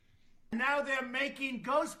now they're making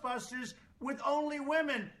Ghostbusters with only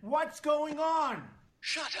women. What's going on?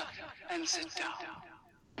 Shut up and sit down.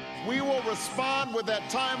 We will respond with that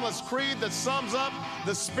timeless creed that sums up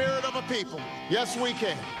the spirit of a people. Yes, we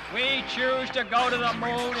can. We choose to go to the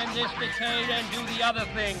moon in this decade and do the other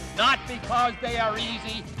thing, not because they are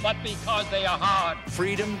easy, but because they are hard.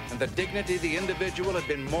 Freedom and the dignity of the individual have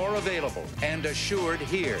been more available and assured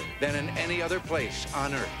here than in any other place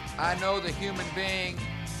on Earth. I know the human being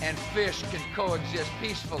and fish can coexist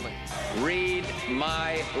peacefully. Read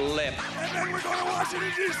my lips. And then we're going to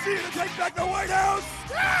Washington, D.C. to take back the White House.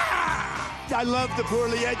 Ah! I love the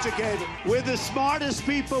poorly educated. We're the smartest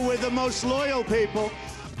people. We're the most loyal people.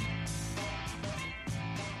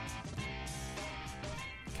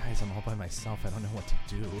 Guys, I'm all by myself. I don't know what to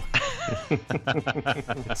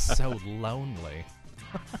do. It's so lonely.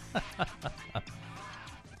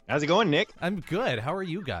 How's it going, Nick? I'm good. How are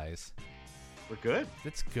you guys? We're good.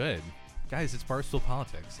 It's good. Guys, it's Barstool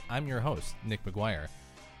Politics. I'm your host, Nick McGuire.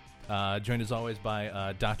 Joined as always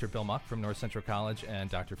by Dr. Bill Muck from North Central College and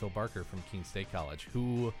Dr. Phil Barker from Keene State College,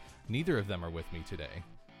 who neither of them are with me today.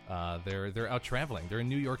 They're out traveling. They're in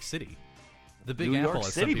New York City. The Big Apple,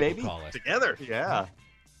 as some people call it. Together. Yeah.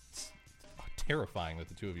 It's terrifying that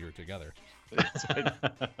the two of you are together.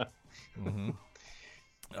 Mm-hmm.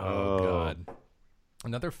 Oh, God.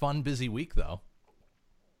 Another fun, busy week, though.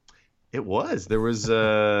 It was. There was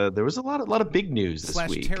a lot of big news this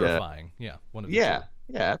week. Terrifying. One of the two. Yeah,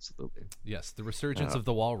 absolutely. Yes, the resurgence of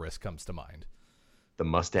the walrus comes to mind. The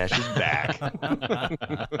mustache is back.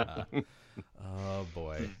 Oh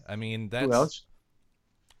boy. I mean, that's Who else?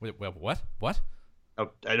 Wait, what? Oh,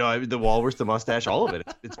 I know the walrus, the mustache, all of it.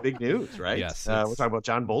 It's big news, right? Yes. We're talking about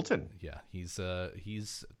John Bolton. Yeah, he's a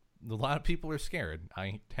lot of people are scared.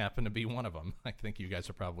 I happen to be one of them. I think you guys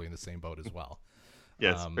are probably in the same boat as well.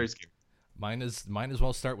 Yes, very scared. Might as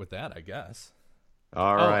well start with that, I guess.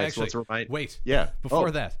 All right. Actually, so let's remind. Wait. Yeah. Before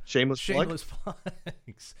that, shameless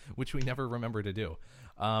plugs, which we never remember to do.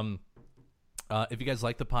 If you guys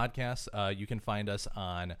like the podcast, you can find us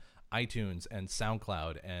on iTunes and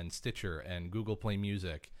SoundCloud and Stitcher and Google Play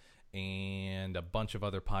Music and a bunch of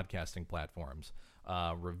other podcasting platforms.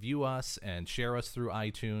 Review us and share us through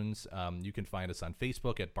iTunes. You can find us on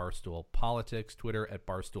Facebook at Barstool Politics, Twitter at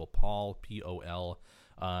Barstool Paul, P-O-L,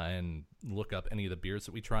 and look up any of the beers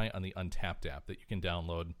that we try on the Untapped app that you can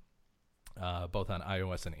download both on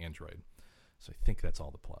iOS and Android. So I think that's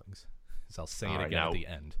all the plugs. So I'll say it again at the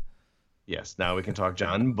end. Yes, now we can talk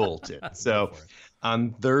John Bolton. So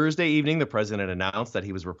on Thursday evening, the president announced that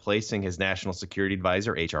he was replacing his national security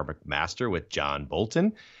advisor, H.R. McMaster, with John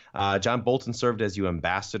Bolton. John Bolton served as UN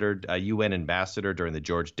ambassador during the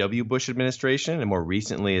George W. Bush administration, and more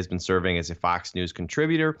recently has been serving as a Fox News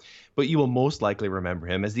contributor. But you will most likely remember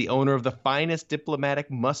him as the owner of the finest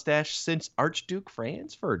diplomatic mustache since Archduke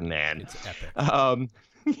Franz Ferdinand. It's epic.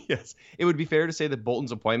 Yes, it would be fair to say that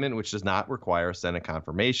Bolton's appointment, which does not require Senate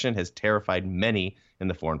confirmation, has terrified many in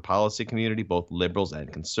the foreign policy community, both liberals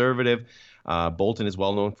and conservative. Bolton is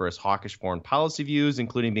well known for his hawkish foreign policy views,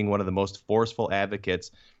 including being one of the most forceful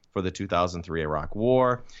advocates for the 2003 Iraq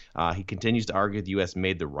War. He continues to argue the U.S.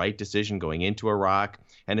 made the right decision going into Iraq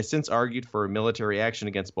and has since argued for military action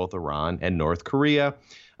against both Iran and North Korea.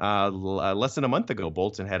 Less than a month ago,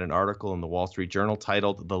 Bolton had an article in the Wall Street Journal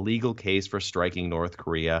titled "The Legal Case for Striking North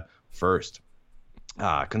Korea First."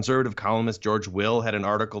 Conservative columnist George Will had an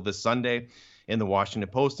article this Sunday in the Washington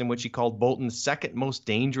Post in which he called Bolton the second most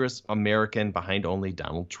dangerous American behind only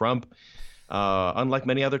Donald Trump. Unlike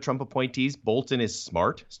many other Trump appointees, Bolton is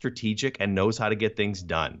smart, strategic, and knows how to get things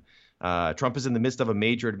done. Trump is in the midst of a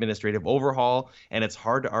major administrative overhaul, and it's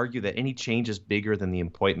hard to argue that any change is bigger than the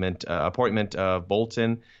appointment of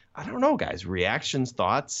Bolton. I don't know, guys. Reactions,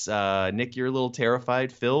 thoughts? Nick, you're a little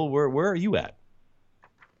terrified. Phil, where are you at?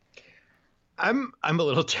 I'm a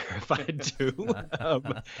little terrified too.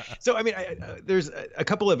 So, I mean, there's a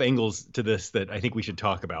couple of angles to this that I think we should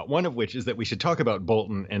talk about. One of which is that we should talk about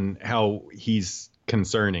Bolton and how he's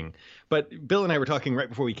concerning. But Bill and I were talking right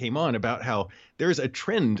before we came on about how there's a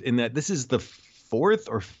trend in that this is the fourth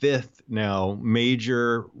or fifth now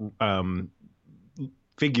major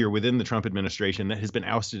figure within the Trump administration that has been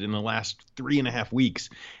ousted in the last 3.5 weeks.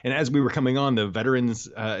 And as we were coming on, the Veterans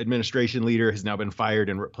Administration leader has now been fired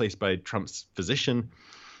and replaced by Trump's physician.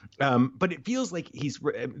 But it feels like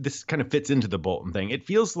this kind of fits into the Bolton thing. It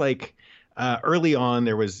feels like early on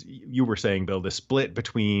there was, you were saying, Bill, the split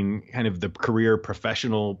between kind of the career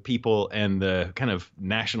professional people and the kind of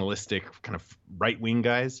nationalistic kind of right-wing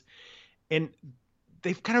guys. And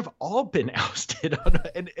they've kind of all been ousted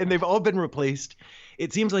and they've all been replaced.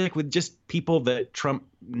 It seems like with just people that Trump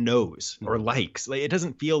knows or likes. Like, it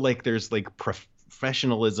doesn't feel like there's like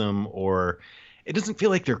professionalism, or it doesn't feel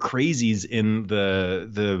like they're crazies in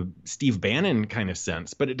the Steve Bannon kind of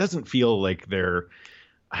sense, but it doesn't feel like they're,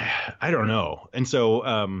 I don't know. And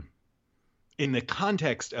so in the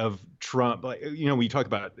context of Trump, like, you know, we talk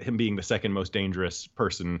about him being the second most dangerous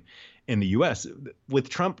person in the U.S. with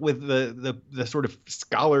Trump, with the sort of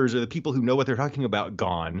scholars or the people who know what they're talking about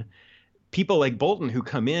gone, people like Bolton who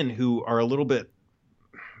come in who are a little bit,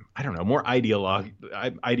 I don't know, more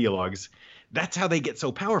ideologues. That's how they get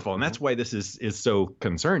so powerful, and that's why this is so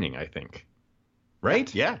concerning, I think.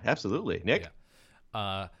 Right? Yeah, absolutely. Nick?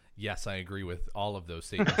 Yeah. Yes, I agree with all of those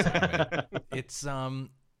statements that you made. It's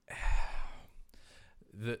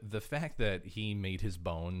the fact that he made his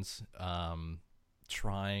bones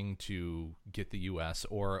trying to get the U.S.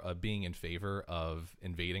 or being in favor of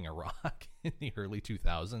invading Iraq in the early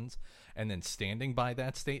 2000s, and then standing by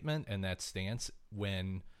that statement and that stance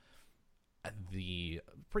when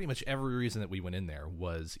pretty much every reason that we went in there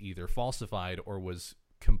was either falsified or was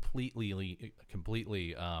completely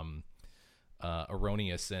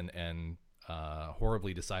erroneous and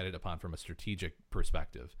horribly decided upon from a strategic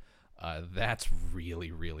perspective. That's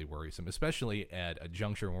really, really worrisome, especially at a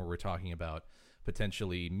juncture where we're talking about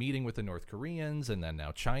potentially meeting with the North Koreans, and then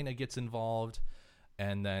now China gets involved,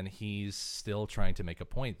 and then he's still trying to make a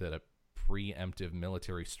point that a preemptive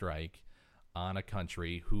military strike on a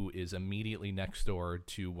country who is immediately next door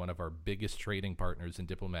to one of our biggest trading partners and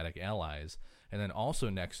diplomatic allies, and then also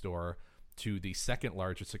next door to the second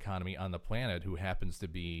largest economy on the planet who happens to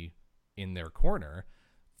be in their corner,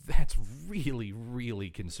 that's really, really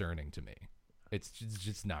concerning to me. It's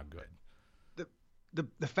just not good.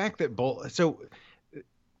 The fact that so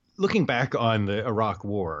looking back on the Iraq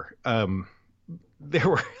War, there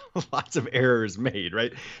were lots of errors made,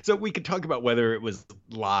 right? So we could talk about whether it was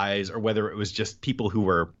lies or whether it was just people who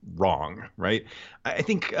were wrong, right? I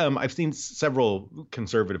think I've seen several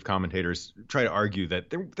conservative commentators try to argue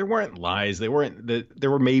that there weren't lies. There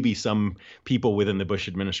were maybe some people within the Bush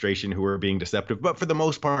administration who were being deceptive, but for the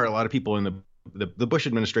most part, a lot of people in the Bush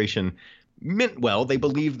administration meant well. They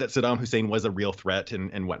believed that Saddam Hussein was a real threat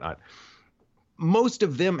and whatnot. Most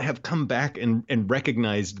of them have come back and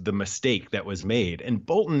recognized the mistake that was made. And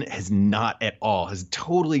Bolton has not at all, has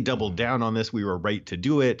totally doubled down on this. We were right to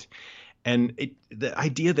do it. And the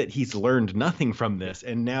idea that he's learned nothing from this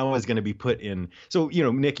and now is going to be put in. So, you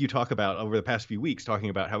know, Nick, you talk about over the past few weeks talking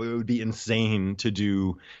about how it would be insane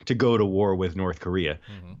to go to war with North Korea.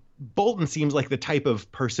 Mm-hmm. Bolton seems like the type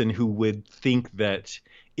of person who would think that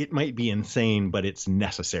it might be insane, but it's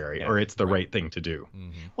necessary, or it's the right thing to do.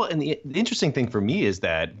 Mm-hmm. Well, and the interesting thing for me is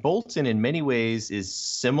that Bolton in many ways is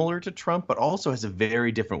similar to Trump, but also has a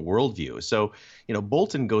very different worldview. So, you know,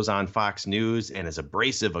 Bolton goes on Fox News and is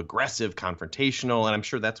abrasive, aggressive, confrontational, and I'm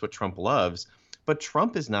sure that's what Trump loves. But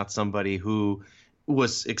Trump is not somebody who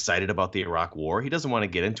was excited about the Iraq War. He doesn't want to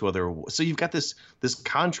get into other. So you've got this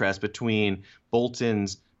contrast between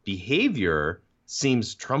Bolton's behavior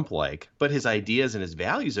seems Trump-like, but his ideas and his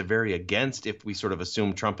values are very against, if we sort of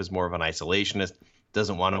assume Trump is more of an isolationist,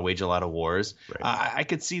 doesn't want to wage a lot of wars. Right. I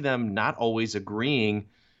could see them not always agreeing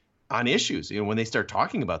on issues. You know, when they start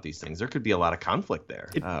talking about these things, there could be a lot of conflict there.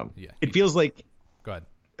 It feels like, go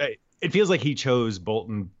ahead. It feels like he chose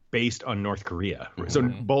Bolton based on North Korea. Mm-hmm. So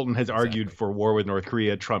Bolton has argued for war with North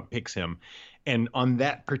Korea. Trump picks him. And on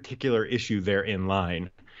that particular issue, they're in line.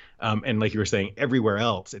 And like you were saying, everywhere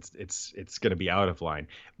else, it's going to be out of line.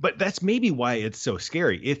 But that's maybe why it's so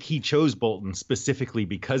scary. If he chose Bolton specifically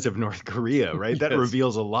because of North Korea, right? That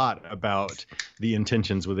reveals a lot about the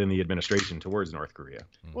intentions within the administration towards North Korea.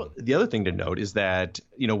 Well, the other thing to note is that,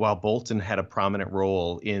 you know, while Bolton had a prominent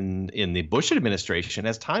role in the Bush administration,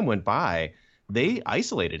 as time went by, they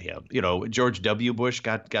isolated him. You know, George W. Bush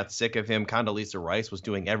got sick of him. Condoleezza Rice was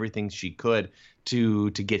doing everything she could to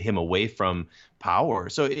get him away from power.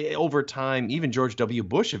 So over time, even George W.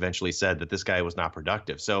 Bush eventually said that this guy was not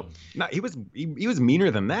productive. So he was meaner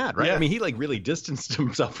than that, right? Yeah. I mean, he like really distanced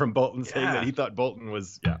himself from Bolton, saying that he thought Bolton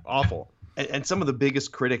was awful. And some of the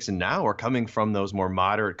biggest critics now are coming from those more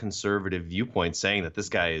moderate conservative viewpoints, saying that this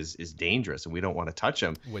guy is dangerous and we don't want to touch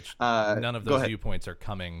him. Which none of those viewpoints are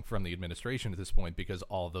coming from the administration at this point, because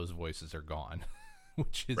all those voices are gone,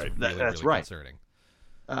 which is really concerning.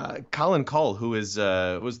 Colin Kahl, who was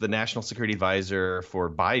the national security advisor for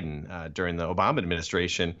Biden during the Obama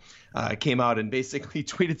administration, came out and basically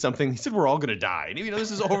tweeted something. He said, "We're all going to die." And, you know,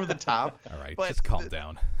 this is over the top. All right, just calm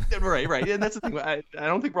down. Right. And that's the thing. I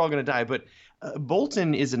don't think we're all going to die. But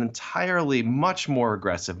Bolton is an entirely much more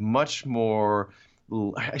aggressive, much more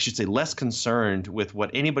I should say, less concerned with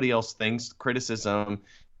what anybody else thinks, criticism,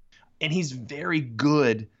 and he's very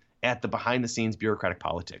good at the behind-the-scenes bureaucratic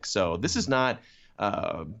politics. So this is not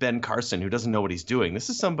Ben Carson, who doesn't know what he's doing. This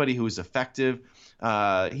is somebody who is effective.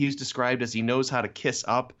 He's described as he knows how to kiss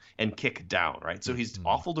up and kick down, right? So he's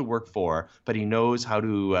awful to work for, but he knows how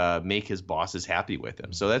to make his bosses happy with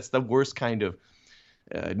him. So that's the worst kind of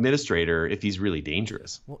administrator if he's really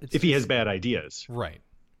dangerous. Well, if he has bad ideas. Right.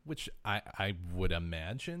 Which I would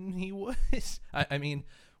imagine he was. I mean,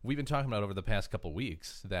 we've been talking about over the past couple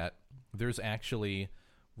weeks that there's actually,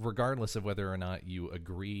 regardless of whether or not you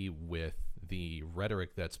agree with the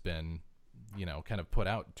rhetoric that's been, kind of put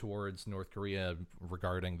out towards North Korea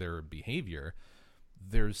regarding their behavior,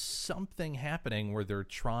 there's something happening where they're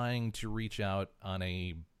trying to reach out on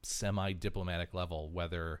a semi-diplomatic level,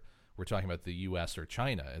 whether we're talking about the U.S. or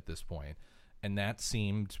China at this point, and that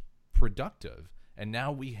seemed productive. And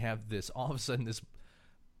now we have this, all of a sudden, this,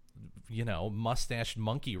 mustached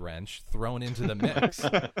monkey wrench thrown into the mix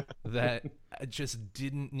that just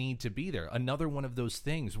didn't need to be there. Another one of those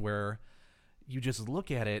things where you just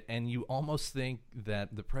look at it and you almost think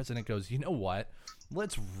that the president goes, you know what?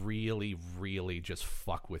 Let's really, really just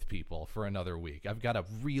fuck with people for another week. I've got a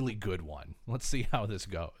really good one. Let's see how this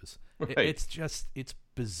goes. Right. It's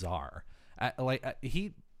bizarre.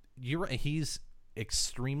 He's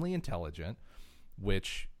extremely intelligent,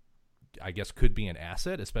 which I guess could be an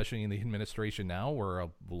asset, especially in the administration now where a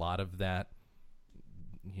lot of that,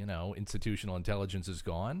 institutional intelligence is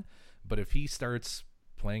gone. But if he starts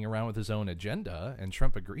playing around with his own agenda and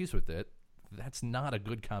Trump agrees with it, that's not a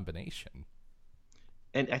good combination.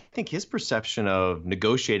 And I think his perception of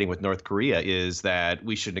negotiating with North Korea is that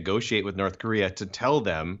we should negotiate with North Korea to tell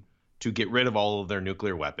them to get rid of all of their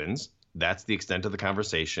nuclear weapons. That's the extent of the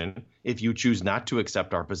conversation. If you choose not to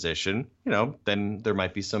accept our position, then there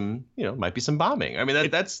might be some bombing. I mean,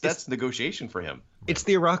 that's negotiation for him. It's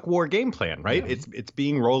the Iraq War game plan, right? Yeah. It's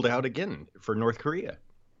being rolled out again for North Korea.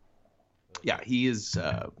 Yeah, he is.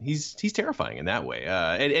 He's terrifying in that way.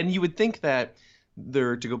 And you would think that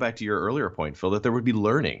to go back to your earlier point, Phil, that there would be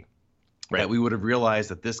learning. Right. That we would have realized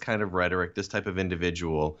that this kind of rhetoric, this type of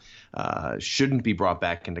individual, shouldn't be brought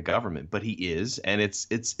back into government, but he is, and it's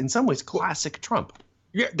in some ways classic Trump.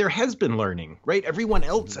 Yeah, there has been learning, right? Everyone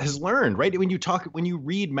else has learned, right? When you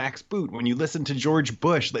read Max Boot, when you listen to George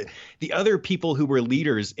Bush, the other people who were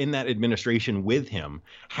leaders in that administration with him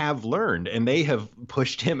have learned, and they have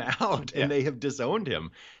pushed him out, and they have disowned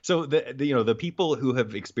him. So the people who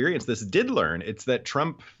have experienced this did learn. It's that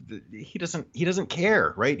he doesn't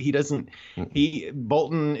care, right?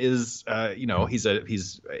 Bolton is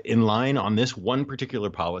he's in line on this one particular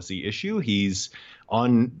policy issue. He's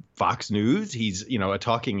on Fox News. He's, a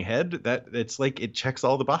talking head. That it's like it checks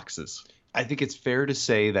all the boxes. I think it's fair to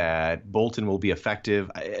say that Bolton will be effective.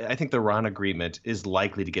 I think the Iran agreement is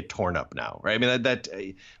likely to get torn up now, right? I mean,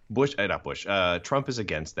 Trump is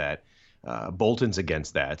against that. Bolton's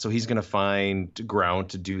against that. So he's going to find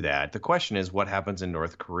ground to do that. The question is what happens in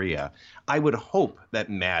North Korea. I would hope that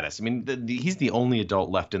Mattis, he's the only adult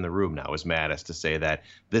left in the room now is Mattis to say that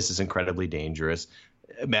this is incredibly dangerous.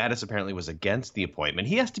 Mattis apparently was against the appointment.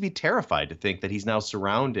 He has to be terrified to think that he's now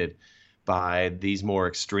surrounded by these more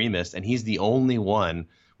extremists, and he's the only one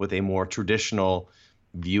with a more traditional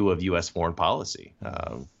view of U.S. foreign policy.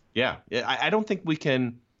 I don't think we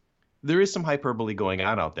can – there is some hyperbole going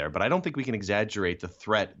on out there, but I don't think we can exaggerate the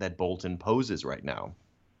threat that Bolton poses right now.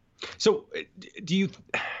 So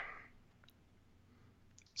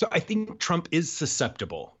So I think Trump is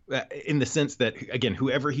susceptible in the sense that, again,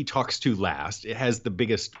 whoever he talks to last, it has the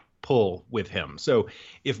biggest pull with him. So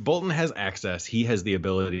if Bolton has access, he has the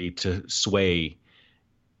ability to sway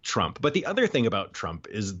Trump. But the other thing about Trump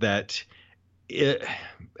is that,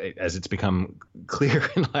 as it's become clear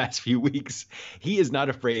in the last few weeks, he is not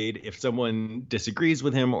afraid if someone disagrees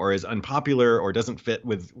with him or is unpopular or doesn't fit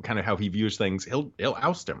with kind of how he views things, he'll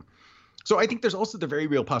oust him. So I think there's also the very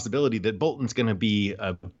real possibility that Bolton's going to be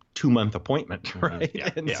a 2-month appointment, right?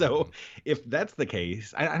 Yeah, so if that's the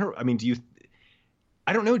case, I don't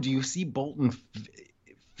know. Do you see Bolton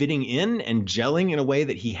fitting in and gelling in a way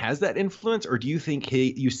that he has that influence, or do you think do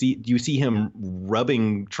you see him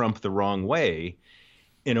rubbing Trump the wrong way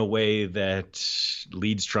in a way that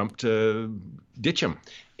leads Trump to ditch him?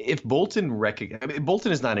 If Bolton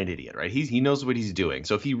Bolton is not an idiot, right? He knows what he's doing.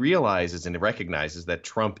 So if he realizes and recognizes that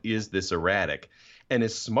Trump is this erratic and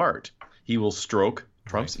is smart, he will stroke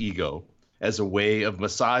Trump's ego as a way of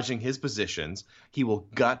massaging his positions. He will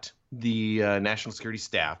gut the national security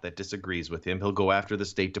staff that disagrees with him. He'll go after the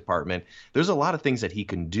State Department. There's a lot of things that he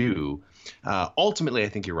can do. Ultimately, I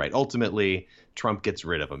think you're right. Ultimately, Trump gets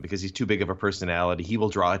rid of him because he's too big of a personality. He will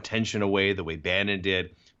draw attention away the way Bannon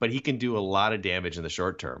did, but he can do a lot of damage in the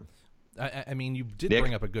short term. I mean, you did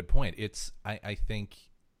bring up a good point. I think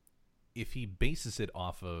if he bases it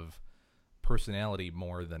off of personality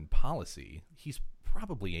more than policy, he's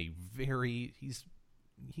probably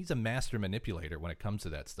he's a master manipulator when it comes to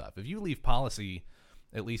that stuff. If you leave policy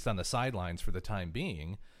at least on the sidelines for the time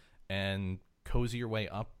being and cozy your way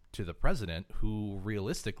up to the president, who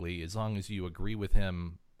realistically, as long as you agree with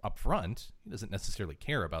him up front, he doesn't necessarily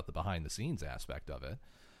care about the behind the scenes aspect of it.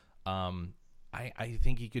 I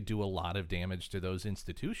think he could do a lot of damage to those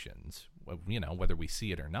institutions, whether we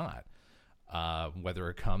see it or not. Whether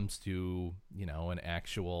it comes to, an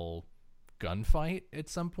actual gunfight at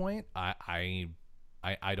some point,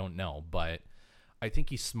 I don't know, but I think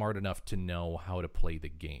he's smart enough to know how to play the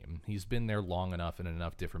game. He's been there long enough in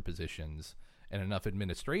enough different positions and enough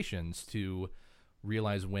administrations to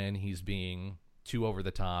realize when he's being too over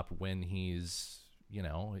the top, when he's,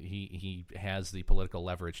 he has the political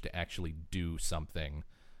leverage to actually do something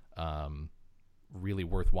really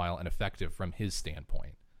worthwhile and effective from his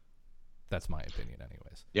standpoint. That's my opinion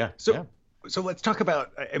anyways. Yeah. So let's talk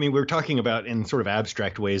about, I mean, we're talking about in sort of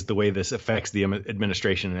abstract ways the way this affects the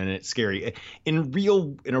administration, and it's scary. In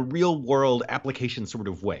a real world application sort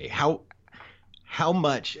of way, how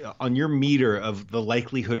much on your meter of the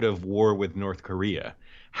likelihood of war with North Korea,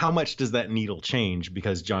 how much does that needle change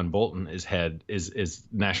because John Bolton is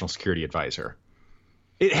national security advisor?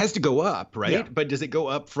 It has to go up, right? Yeah. But does it go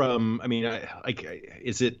up from,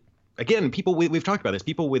 is it, again, people, we've talked about this,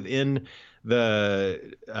 people within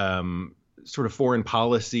the sort of foreign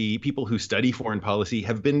policy, people who study foreign policy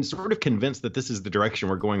have been sort of convinced that this is the direction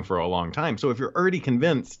we're going for a long time. So if you're already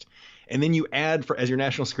convinced, and then you add as your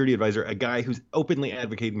national security advisor a guy who's openly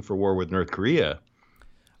advocating for war with North Korea,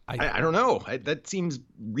 I don't know. That seems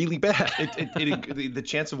really bad. The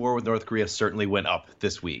chance of war with North Korea certainly went up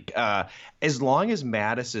this week. As long as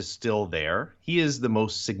Mattis is still there, he is the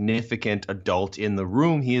most significant adult in the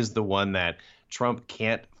room. He is the one that Trump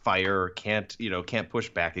can't fire, can't push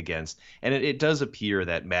back against. And it does appear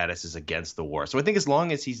that Mattis is against the war. So I think as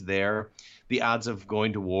long as he's there, the odds of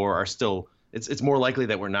going to war are still – it's more likely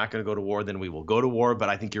that we're not going to go to war than we will go to war. But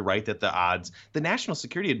I think you're right that the odds – the national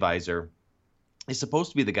security advisor – is supposed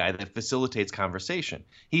to be the guy that facilitates conversation.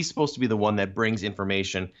 He's supposed to be the one that brings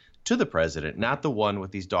information to the president, not the one with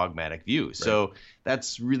these dogmatic views. Right. So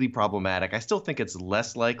that's really problematic. I still think it's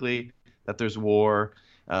less likely that there's war,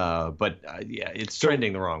 but it's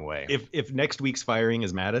trending the wrong way. If next week's firing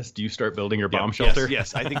is Mattis, do you start building your bomb shelter?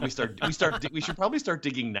 Yes, I think we should probably start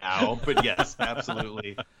digging now. But yes,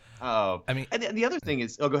 absolutely. And the other thing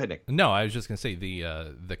is, go ahead, Nick. No, I was just going to say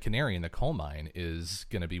the canary in the coal mine is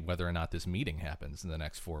going to be whether or not this meeting happens in the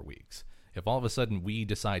next 4 weeks. If all of a sudden we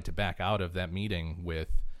decide to back out of that meeting with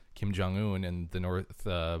Kim Jong-un and the North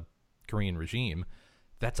Korean regime,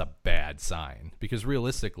 that's a bad sign because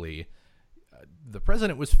realistically, the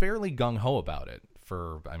president was fairly gung-ho about it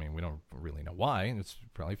we don't really know why. It's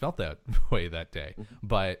probably felt that way that day,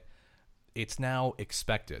 but it's now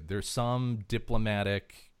expected. There's some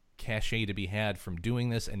diplomatic cachet to be had from doing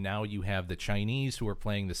this, and now you have the Chinese who are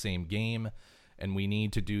playing the same game, and we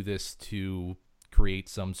need to do this to create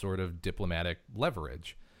some sort of diplomatic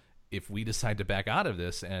leverage. If we decide to back out of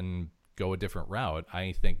this and go a different route,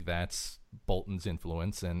 I think that's Bolton's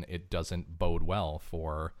influence, and it doesn't bode well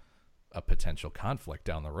for a potential conflict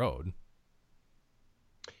down the road.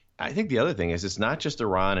 I think the other thing is it's not just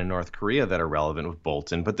Iran and North Korea that are relevant with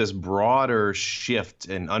Bolton, but this broader shift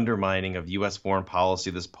and undermining of U.S. foreign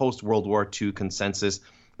policy, this post-World War II consensus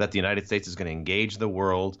that the United States is going to engage the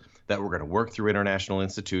world, that we're going to work through international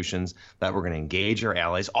institutions, that we're going to engage our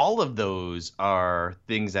allies. All of those are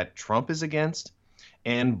things that Trump is against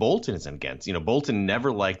and Bolton is against. Bolton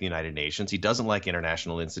never liked the United Nations. He doesn't like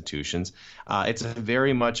international institutions. It's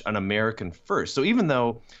very much an American first. So even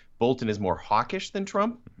though Bolton is more hawkish than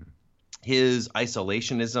Trump, his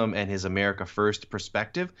isolationism and his America first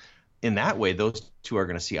perspective, in that way, those two are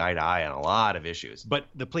going to see eye to eye on a lot of issues. But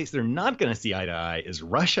the place they're not going to see eye to eye is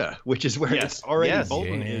Russia, which is where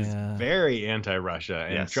Bolton is very anti-Russia.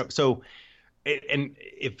 And Trump. So, and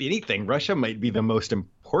if anything, Russia might be the most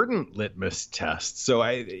important litmus test. So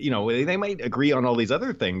they might agree on all these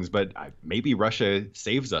other things, but maybe Russia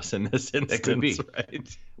saves us in this instance. It could be.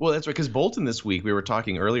 Right? Well, that's right. Because Bolton this week, we were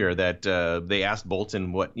talking earlier that they asked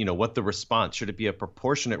Bolton what the response should it be a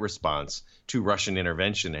proportionate response to Russian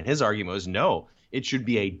intervention, and his argument was no. it should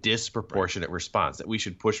be a disproportionate response, that we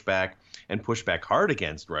should push back and push back hard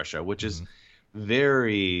against Russia, which is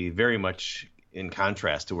very, very much in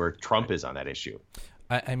contrast to where Trump is on that issue.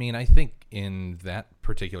 I mean, I think in that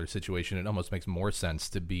particular situation, it almost makes more sense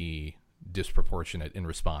to be disproportionate in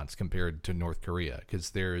response compared to North Korea, because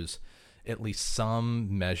there's at least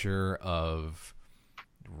some measure of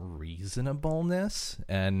reasonableness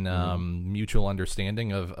and mutual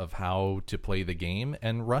understanding of how to play the game.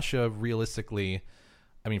 And Russia, realistically,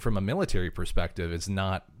 I mean, from a military perspective, is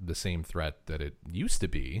not the same threat that it used to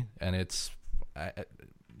be. And it's, I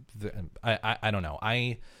don't know.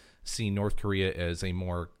 I see North Korea as a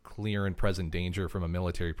more clear and present danger from a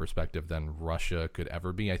military perspective than Russia could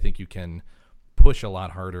ever be. I think you can push a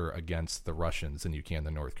lot harder against the Russians than you can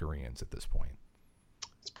the North Koreans at this point.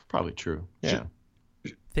 It's probably true. Yeah.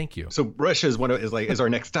 Thank you. So Russia is our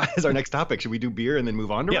next topic. Should we do beer and then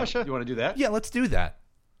move on to Russia? You want to do that? Yeah, let's do that.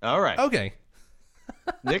 All right. Okay.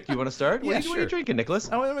 Nick, you want to start? Yeah, What are you drinking, Nicholas?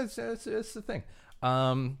 Oh, it's the thing.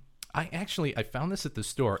 I found this at the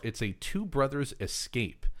store. It's a Two Brothers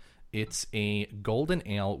Escape. It's a golden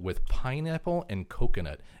ale with pineapple and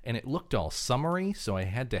coconut, and it looked all summery, so I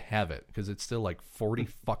had to have it because it's still like 40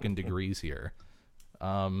 fucking degrees here.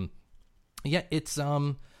 Yeah,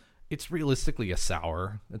 it's realistically a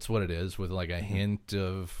sour. That's what it is, with like a hint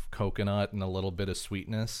of coconut and a little bit of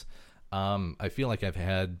sweetness. I feel like I've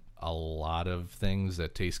had a lot of things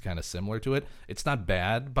that taste kind of similar to it. It's not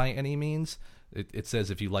bad by any means. It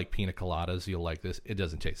says if you like pina coladas, you'll like this. It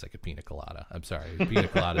doesn't taste like a pina colada. I'm sorry. Pina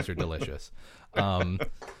coladas are delicious.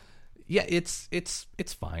 Yeah, it's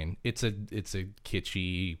fine. It's a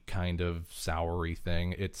kitschy kind of soury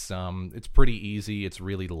thing. It's pretty easy. It's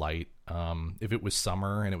really light. If it was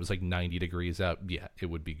summer and it was like 90 degrees out, yeah, it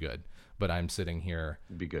would be good. But I'm sitting here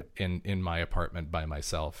be good in my apartment by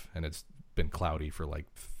myself, and it's been cloudy for like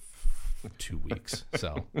 2 weeks.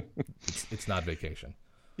 So it's not vacation.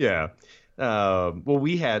 Yeah. Well,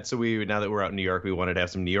 now that we're out in New York, we wanted to have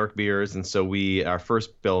some New York beers. And so our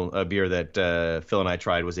first beer that Phil and I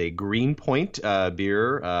tried was a Greenpoint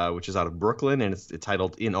beer, which is out of Brooklyn. And it's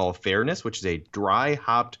titled In All Fairness, which is a dry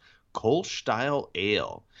hopped Kolsch style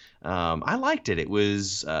ale. I liked it. It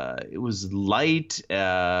was light.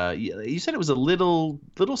 You said it was a little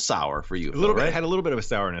sour for you. A little bit. Right? It had a little bit of a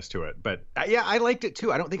sourness to it, but yeah, I liked it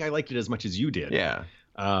too. I don't think I liked it as much as you did. Yeah.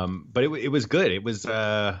 But it was good. It was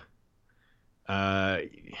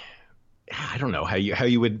I don't know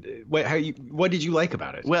what did you like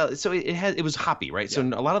about it? Well, so it was hoppy, right? Yeah. So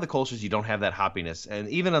a lot of the Kolsch's, you don't have that hoppiness, and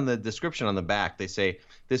even on the description on the back, they say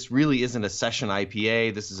this really isn't a session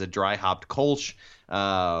IPA. This is a dry hopped Kolsch.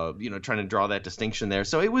 Trying to draw that distinction there.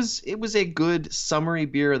 So it was a good summery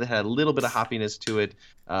beer that had a little bit of hoppiness to it.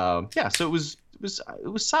 So it was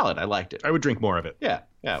solid. I liked it. I would drink more of it. Yeah.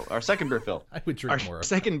 Our second beer, Phil. I would drink more. Our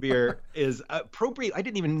second beer is appropriate. I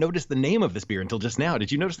didn't even notice the name of this beer until just now.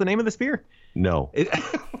 Did you notice the name of this beer? No.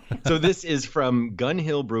 So this is from Gun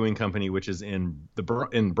Hill Brewing Company, which is in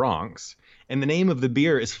Bronx, and the name of the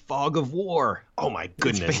beer is Fog of War. Oh my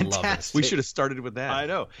goodness! Fantastic. We should have started with that. I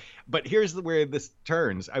know, but here's where this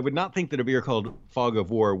turns. I would not think that a beer called Fog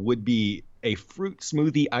of War would be a fruit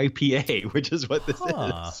smoothie IPA, which is what this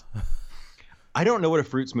is. I don't know what a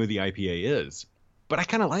fruit smoothie IPA is, but I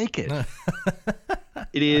kind of like it.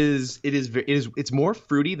 It's more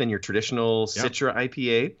fruity than your traditional Citra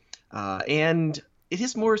IPA, and it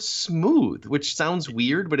is more smooth, which sounds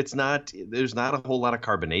weird, but it's not. There's not a whole lot of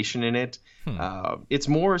carbonation in it. It's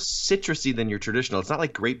more citrusy than your traditional. It's not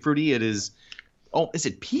like grapefruity. It is. Oh, is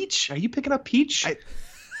it peach? Are you picking up peach?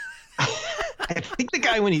 I think the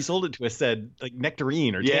guy when he sold it to us said like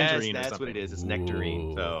nectarine or tangerine. Yes, that's what it is. It's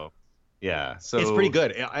nectarine. Ooh. So. Yeah, so it's pretty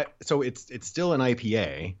good. So it's still an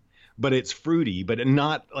IPA, but it's fruity, but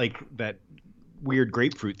not like that weird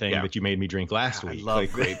grapefruit thing that you made me drink last week.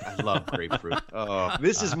 I love grapefruit. Oh,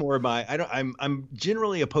 this is more my. I'm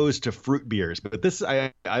generally opposed to fruit beers, but this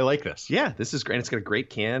I like this. Yeah, this is great. It's got a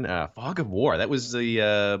great can. Fog of War. That was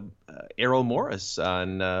the Errol Morris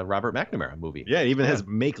on Robert McNamara movie. Yeah, it even has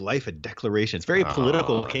 "Make Life a Declaration." It's very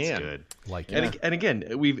political can. Good. Like and again,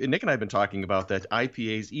 Nick and I have been talking about that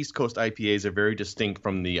IPAs, East Coast IPAs, are very distinct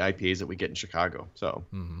from the IPAs that we get in Chicago. So,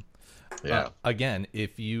 yeah. Again,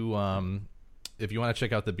 if you want to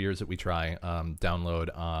check out the beers that we try, download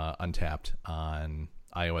Untapped on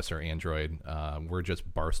iOS or Android. We're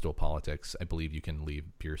just Barstool Politics. I believe you can leave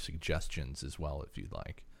beer suggestions as well if you'd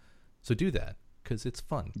like. So do that because it's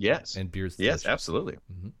fun. Yes. And beer's delicious. Yes, absolutely.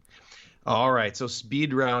 Mm-hmm. All right, so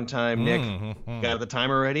speed round time, Nick. Got the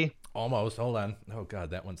timer ready? Almost. Hold on. Oh,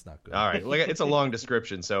 God, that one's not good. All right, it's a long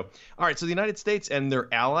description. So the United States and their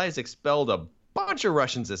allies expelled a bunch of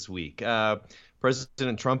Russians this week.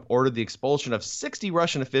 President Trump ordered the expulsion of 60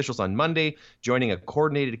 Russian officials on Monday, joining a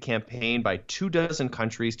coordinated campaign by 24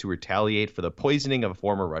 countries to retaliate for the poisoning of a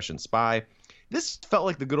former Russian spy. This felt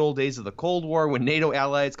like the good old days of the Cold War when NATO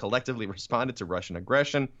allies collectively responded to Russian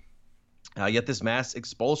aggression. Yet this mass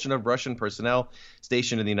expulsion of Russian personnel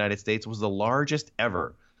stationed in the United States was the largest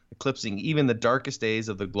ever, eclipsing even the darkest days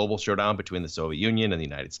of the global showdown between the Soviet Union and the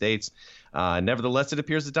United States. Nevertheless, it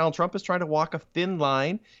appears that Donald Trump is trying to walk a thin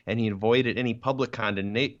line, and he avoided any public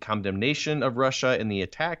condemnation of Russia in the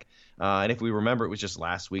attack. And if we remember, it was just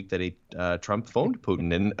last week that Trump phoned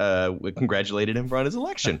Putin and congratulated him on his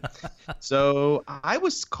election. So I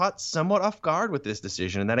was caught somewhat off guard with this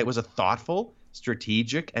decision, and that it was a thoughtful,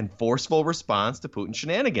 strategic, and forceful response to Putin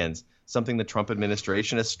shenanigans, something the Trump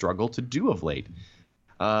administration has struggled to do of late.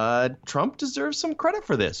 Trump deserves some credit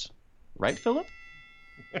for this. Right, Philip?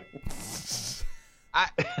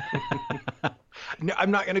 No,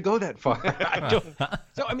 I'm not going to go that far.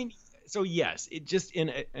 So yes, it just in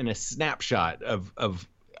a snapshot of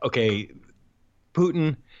okay,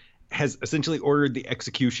 Putin has essentially ordered the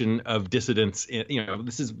execution of dissidents.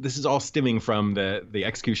 This is all stemming from the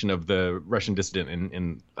execution of the Russian dissident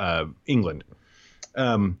in England.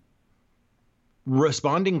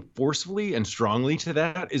 Responding forcefully and strongly to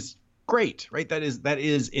that is great, right? That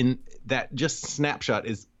is in that just snapshot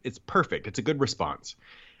it's perfect. It's a good response.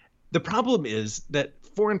 The problem is that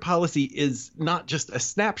foreign policy is not just a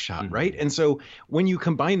snapshot, right? And so when you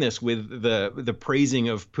combine this with the praising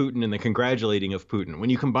of Putin and the congratulating of Putin, when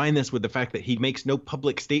you combine this with the fact that he makes no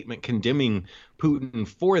public statement condemning Putin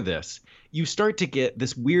for this, you start to get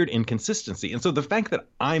this weird inconsistency. And so the fact that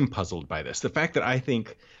I'm puzzled by this, the fact that I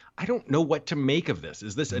think I don't know what to make of this.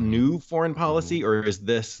 Is this a new foreign policy, or is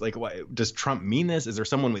this like, what, does Trump mean this? Is there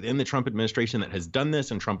someone within the Trump administration that has done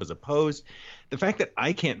this and Trump is opposed? The fact that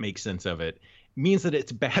I can't make sense of it means that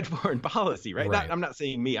it's bad foreign policy, right? I'm not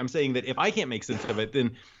saying me. I'm saying that if I can't make sense of it,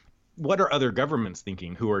 then what are other governments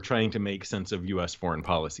thinking who are trying to make sense of U.S. foreign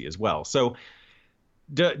policy as well? So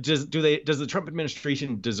does the Trump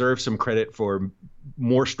administration deserve some credit for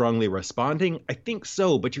more strongly responding? I think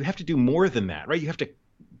so, but you have to do more than that, right? You have to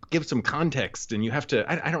give some context, and you have to.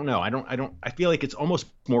 I don't know. I feel like it's almost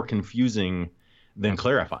more confusing than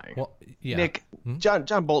clarifying. Well, yeah. Nick, John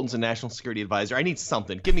Bolton's a national security advisor. I need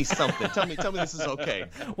something. Give me something. tell me this is okay.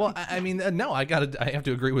 Well, I mean, no, I have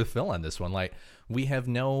to agree with Phil on this one. Like, we have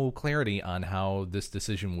no clarity on how this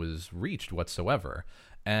decision was reached whatsoever,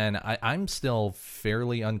 and I'm still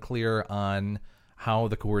fairly unclear on how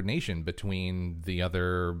the coordination between the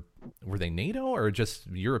other, were they NATO or just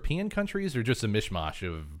European countries, or just a mishmash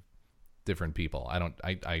of different people? I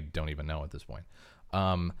don't even know at this point.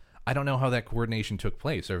 I don't know how that coordination took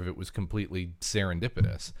place, or if it was completely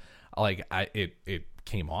serendipitous. Like, it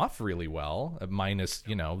came off really well, minus,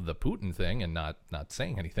 the Putin thing and not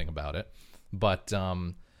saying anything about it. But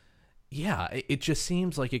yeah, it just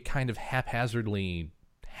seems like it kind of haphazardly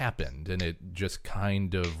happened, and it just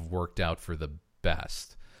kind of worked out for the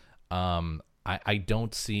best. I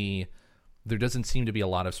don't see, there doesn't seem to be a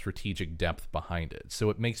lot of strategic depth behind it. So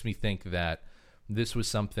it makes me think that this was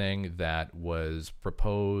something that was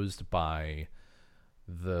proposed by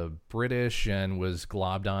the British and was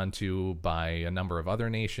globbed onto by a number of other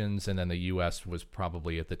nations, and then the U.S. was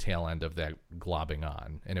probably at the tail end of that globbing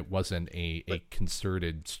on, and it wasn't a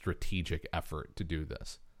concerted strategic effort to do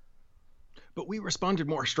this. But we responded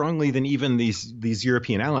more strongly than even these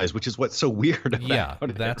European allies, which is what's so weird about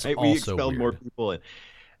it. That's right? also We expelled weird. more people.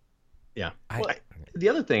 Yeah. The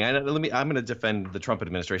other thing, I'm going to defend the Trump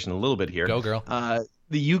administration a little bit here. Go, girl.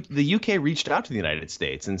 The UK reached out to the United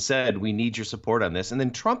States and said, we need your support on this. And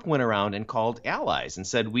then Trump went around and called allies and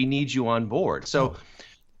said, we need you on board. So,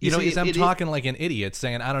 I'm talking like an idiot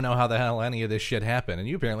saying, I don't know how the hell any of this shit happened. And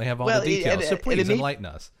you apparently have all the details. So please enlighten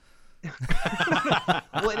us.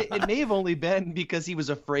 Well, it may have only been because he was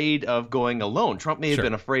afraid of going alone. Trump may have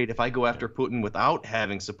been afraid, if I go after Putin without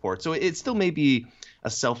having support. So it still may be a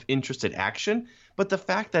self-interested action. But the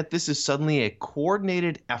fact that this is suddenly a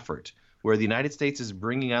coordinated effort where the United States is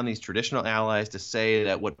bringing on these traditional allies to say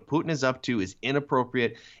that what Putin is up to is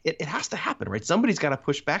inappropriate, it has to happen, right? Somebody's got to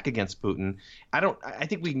push back against Putin. I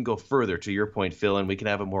think we can go further, to your point, Phil, and we can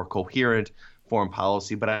have a more coherent foreign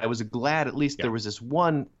policy, but I was glad at least there was this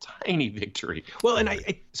one tiny victory. Well, and I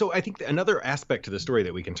think another aspect to the story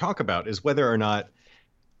that we can talk about is whether or not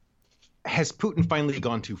has Putin finally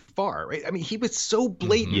gone too far, right? I mean, he was so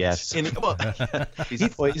blatant. Yes. He's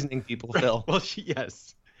poisoning people, Phil. Well,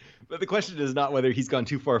 yes. But the question is not whether he's gone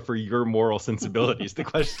too far for your moral sensibilities. The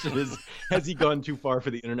question is, has he gone too far for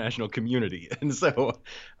the international community? And so,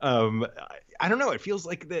 I don't know. It feels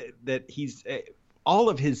like that he's all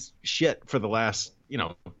of his shit for the last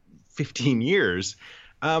 15 years.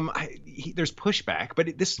 There's pushback,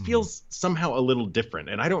 but this feels somehow a little different,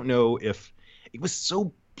 and I don't know if it was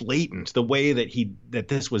so blatant the way that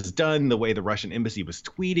this was done, the way the Russian embassy was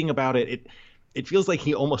tweeting about it. It feels like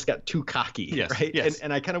he almost got too cocky, right? Yes.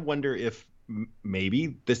 And I kind of wonder if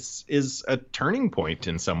maybe this is a turning point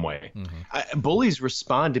in some way. Bullies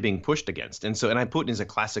respond to being pushed against, and Putin is a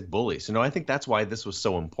classic bully. So no, I think that's why this was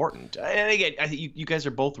so important. And again, I think you guys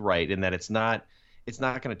are both right in that it's not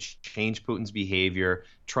going to change Putin's behavior.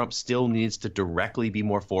 Trump still needs to directly be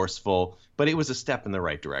more forceful, but it was a step in the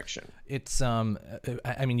right direction. It's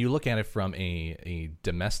I mean, you look at it from a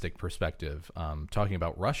domestic perspective, talking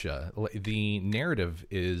about Russia, the narrative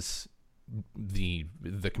is the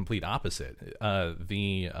complete opposite.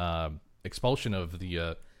 The expulsion of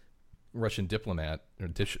the Russian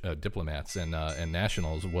diplomats and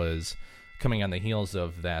nationals was coming on the heels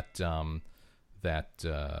of that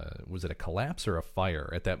was it a collapse or a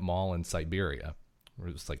fire at that mall in Siberia? Where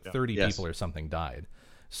it was like 30 people or something died.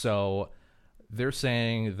 So they're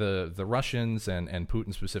saying the Russians and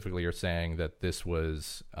Putin specifically are saying that this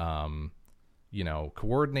was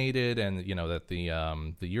coordinated, and that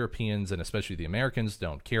the Europeans and especially the Americans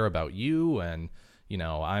don't care about you, and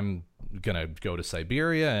I'm gonna go to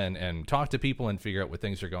Siberia and talk to people and figure out what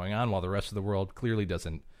things are going on while the rest of the world clearly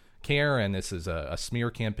doesn't care, and this is a smear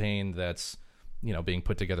campaign that's being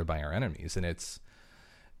put together by our enemies. And it's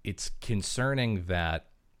concerning that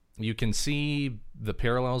you can see the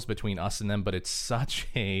parallels between us and them, but it's such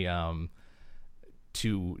a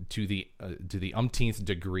to the umpteenth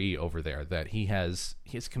degree over there that he has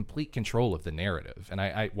complete control of the narrative. And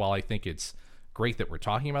I while I think it's great that we're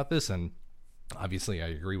talking about this, and obviously I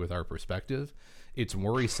agree with our perspective, it's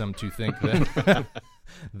worrisome to think that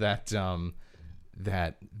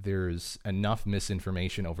that there's enough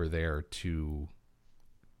misinformation over there to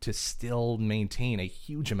still maintain a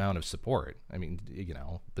huge amount of support. I mean,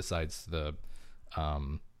 besides the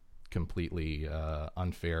completely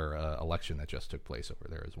unfair election that just took place over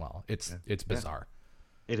there as well. It's bizarre.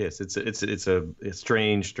 It is. It's a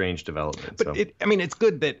strange development. But it's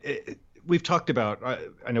good that we've talked about.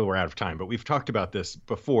 I know we're out of time, but we've talked about this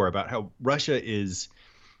before about how Russia is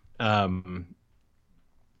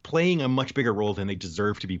playing a much bigger role than they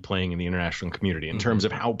deserve to be playing in the international community in terms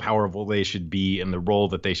of how powerful they should be and the role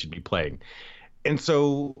that they should be playing. And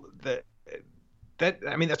so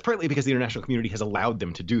that's partly because the international community has allowed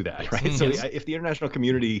them to do that, right? So if the international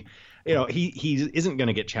community, he isn't going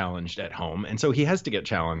to get challenged at home, and so he has to get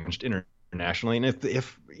challenged internationally. And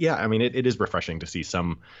it is refreshing to see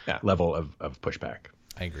some level of pushback.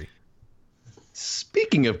 I agree.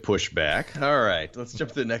 Speaking of pushback, all right, let's jump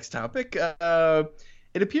to the next topic.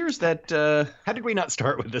 It appears that how did we not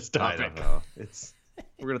start with this topic? I don't know.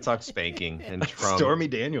 We're going to talk spanking and Trump. Stormy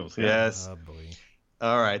Daniels. Yeah. Yes. Oh, boy.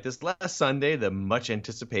 All right. This last Sunday, the much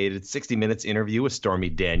anticipated 60 Minutes interview with Stormy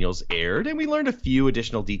Daniels aired, and we learned a few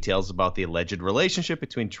additional details about the alleged relationship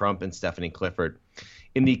between Trump and Stephanie Clifford.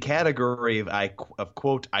 In the category of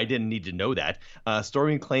quote, I didn't need to know that,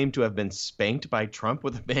 Stormy claimed to have been spanked by Trump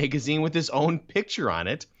with a magazine with his own picture on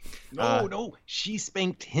it. No, she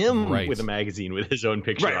spanked him with a magazine with his own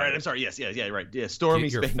picture. Right. I'm sorry. Yes, right. Yeah, Stormy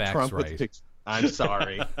spanked Trump with a picture. I'm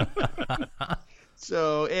sorry.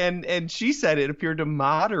 So, and she said it appeared to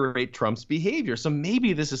moderate Trump's behavior. So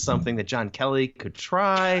maybe this is something that John Kelly could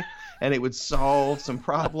try, and it would solve some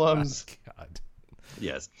problems. Oh, God.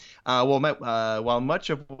 Yes. While much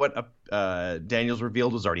of what Daniels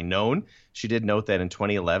revealed was already known, she did note that in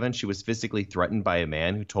 2011, she was physically threatened by a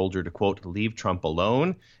man who told her to, quote, leave Trump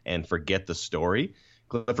alone and forget the story.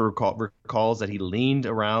 Clifford recalls that he leaned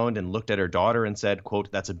around and looked at her daughter and said,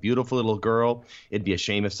 quote, that's a beautiful little girl. It'd be a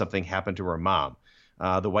shame if something happened to her mom.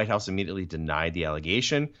 The White House immediately denied the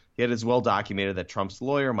allegation. Yet it's well documented that Trump's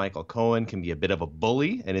lawyer, Michael Cohen, can be a bit of a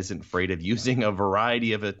bully and isn't afraid of using a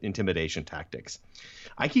variety of intimidation tactics.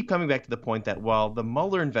 I keep coming back to the point that while the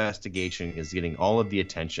Mueller investigation is getting all of the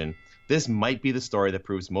attention, this might be the story that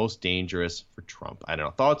proves most dangerous for Trump. I don't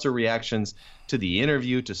know. Thoughts or reactions to the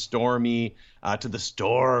interview, to Stormy, to the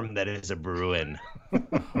storm that is a brewing?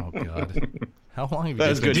 Oh, God. How long have you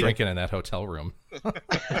guys been drinking in that hotel room?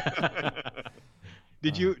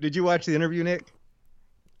 Did you watch the interview, Nick?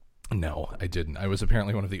 No, I didn't. I was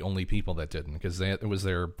apparently one of the only people that didn't, because it was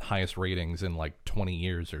their highest ratings in like 20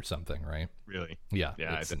 years or something, right? Really? Yeah.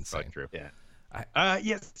 Yeah, it's insane. True. Yeah.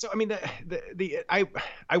 Yes. So I mean,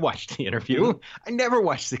 I watched the interview. I never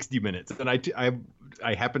watched 60 Minutes, and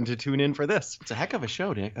I happened to tune in for this. It's a heck of a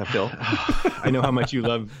show, Nick. Phil. I know how much you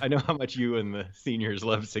love. I know how much you and the seniors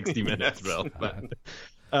love 60 Minutes, Bill. But,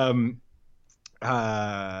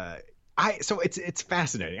 So it's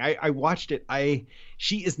fascinating. I watched it.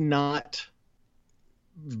 She's not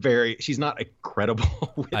a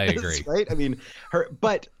credible witness, I agree. right? I mean,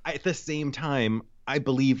 but at the same time, I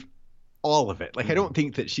believe all of it. Like, I don't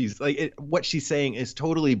think that she's like what she's saying is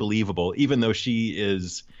totally believable, even though she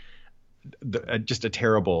is just a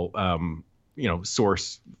terrible,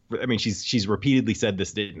 source. I mean, she's repeatedly said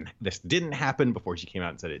this didn't happen before she came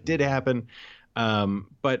out and said it did happen.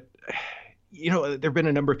 But there've been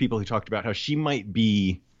a number of people who talked about how she might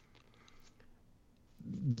be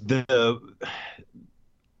the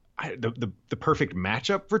perfect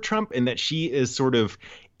matchup for Trump, and that she is sort of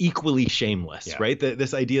equally shameless, right?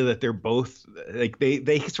 This idea that they're both like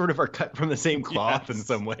they sort of are cut from the same cloth in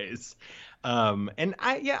some ways. And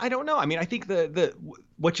I don't know. I mean, I think the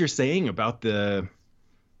what you're saying about the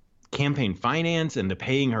campaign finance and the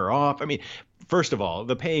paying her off. I mean, first of all,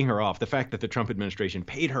 the paying her off, the fact that the Trump administration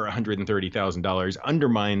paid her $130,000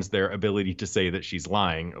 undermines their ability to say that she's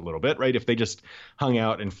lying a little bit, right? If they just hung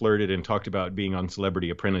out and flirted and talked about being on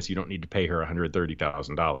Celebrity Apprentice, you don't need to pay her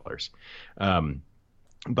 $130,000.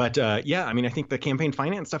 But I mean, I think the campaign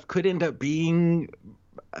finance stuff could end up being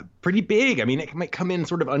pretty big. I mean, it might come in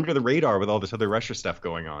sort of under the radar with all this other Russia stuff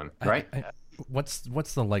going on, right? What's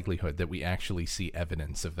the likelihood that we actually see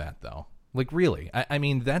evidence of that, though? Like, really? I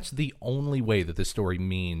mean, that's the only way that this story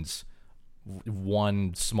means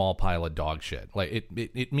one small pile of dog shit. Like,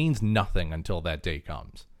 it means nothing until that day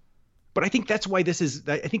comes. But I think that's why this is.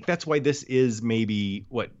 I think that's why this is maybe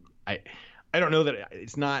what I don't know that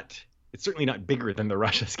it's not. It's certainly not bigger than the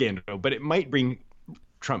Russia scandal, but it might bring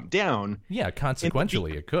Trump down. Yeah,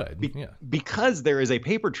 consequentially, it could. Because there is a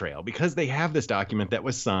paper trail, because they have this document that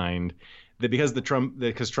was signed, that because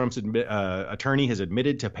Trump's attorney has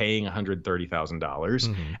admitted to paying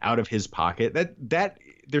 $130,000 out of his pocket, that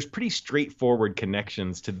there's pretty straightforward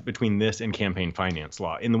connections between this and campaign finance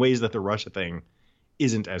law in the ways that the Russia thing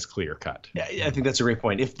isn't as clear cut. Yeah, I think that's a great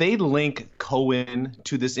point. If they link Cohen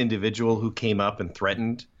to this individual who came up and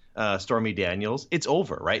threatened Stormy Daniels, it's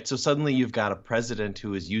over, right? So suddenly you've got a president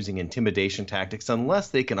who is using intimidation tactics, unless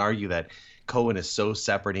they can argue that Cohen is so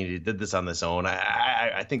separate and he did this on his own.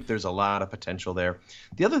 I think there's a lot of potential there.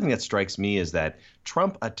 The other thing that strikes me is that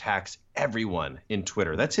Trump attacks everyone in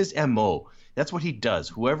Twitter. That's his MO. That's what he does.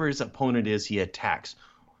 Whoever his opponent is, he attacks.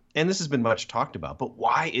 And this has been much talked about, but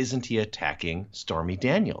why isn't he attacking Stormy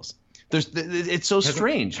Daniels? It's so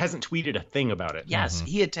strange. Hasn't tweeted a thing about it. Yes,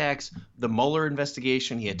 he attacks the Mueller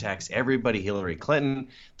investigation. He attacks everybody, Hillary Clinton.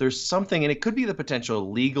 There's something, and it could be the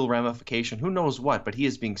potential legal ramification, who knows what, but he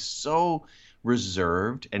is being so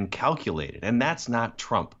reserved and calculated, and that's not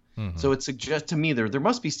Trump. So it suggests to me there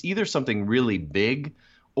must be either something really big,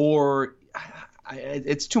 or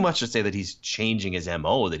it's too much to say that he's changing his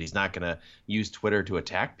MO, that he's not going to use Twitter to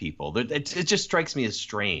attack people. It just strikes me as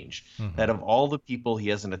strange that of all the people he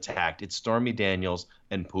hasn't attacked, it's Stormy Daniels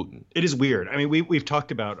and Putin. It is weird. I mean, we've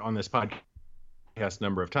talked about on this podcast a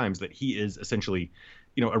number of times that he is essentially,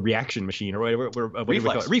 a reaction machine or whatever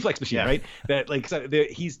reflex machine, right? That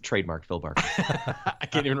he's trademarked Phil Barker. I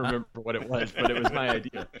can't even remember what it was, but it was my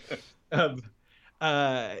idea.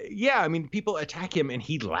 I mean, people attack him and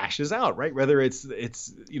he lashes out, right? Whether it's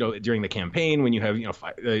during the campaign when you have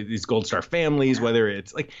these Gold Star families, whether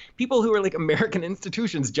it's like people who are like American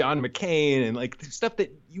institutions, John McCain, and like stuff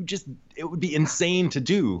that it would be insane to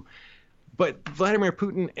do. But Vladimir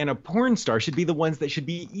Putin and a porn star should be the ones that should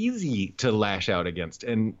be easy to lash out against,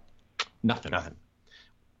 and nothing.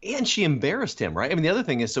 And she embarrassed him, right? I mean, the other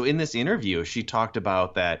thing is, so in this interview, she talked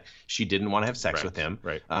about that she didn't want to have sex with him.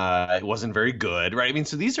 Right. It wasn't very good, right? I mean,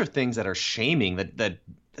 so these are things that are shaming that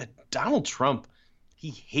Donald Trump, he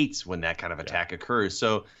hates when that kind of attack occurs.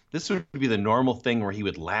 So this would be the normal thing where he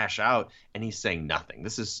would lash out, and he's saying nothing.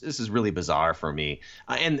 This is really bizarre for me.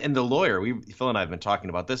 And the lawyer, Phil and I have been talking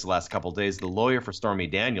about this the last couple of days. The lawyer for Stormy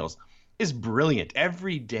Daniels is brilliant.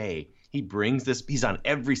 Every day he brings this. He's on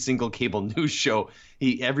every single cable news show.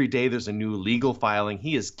 Every day there's a new legal filing.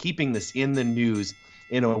 He is keeping this in the news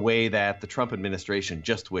in a way that the Trump administration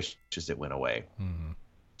just wishes it went away.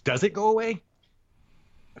 Does it go away?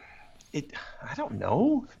 I don't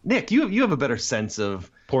know. Nick, you have a better sense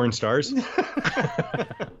of porn stars.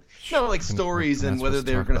 No, like stories and whether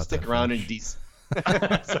they're going to stick around in DC.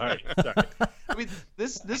 Sorry. I mean,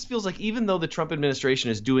 this feels like even though the Trump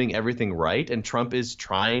administration is doing everything right and Trump is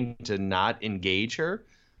trying to not engage her,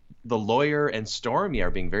 the lawyer and Stormy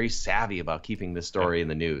are being very savvy about keeping this story in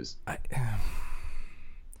the news.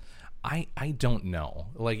 I don't know.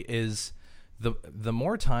 Like, is the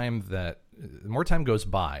more time goes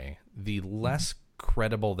by, the less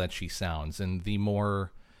credible that she sounds, and the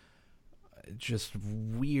more just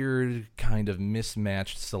weird kind of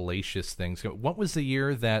mismatched salacious things. What was the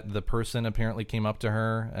year that the person apparently came up to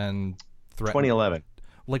her and threatened? 2011.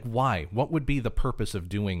 Like, why? What would be the purpose of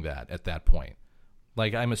doing that at that point?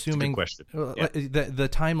 Like, I'm assuming That's a good question. Yeah. The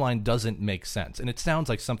timeline doesn't make sense, and it sounds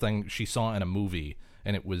like something she saw in a movie,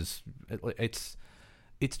 and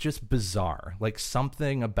it's just bizarre. Like,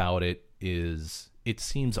 something about it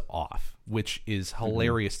seems off, which is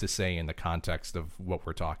hilarious to say in the context of what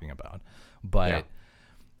we're talking about. But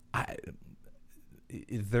I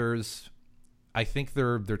think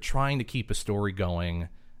they're trying to keep a story going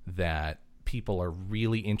that people are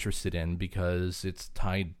really interested in because it's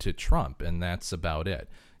tied to Trump, and that's about it.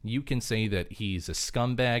 You can say that he's a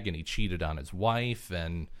scumbag and he cheated on his wife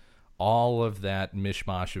and all of that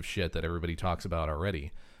mishmash of shit that everybody talks about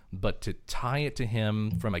already. But to tie it to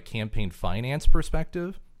him from a campaign finance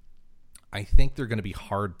perspective, I think they're going to be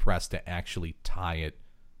hard-pressed to actually tie it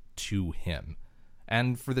to him.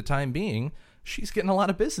 And for the time being, she's getting a lot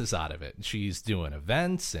of business out of it. She's doing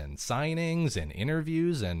events and signings and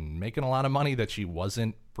interviews and making a lot of money that she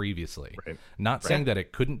wasn't previously. Right. Not saying that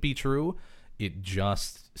it couldn't be true. It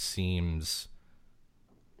just seems...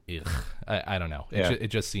 I don't know. It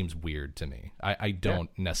just seems weird to me. I don't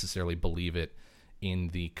necessarily believe it in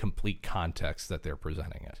the complete context that they're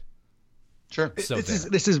presenting it. Sure. So it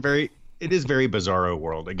is very bizarro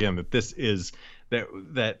world. Again,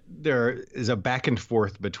 that there is a back and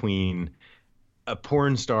forth between a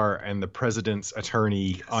porn star and the president's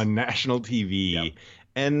attorney on national TV,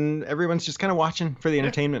 and everyone's just kind of watching for the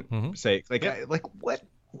entertainment sake. Like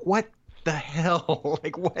what the hell?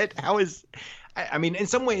 Like what? How is? I mean, in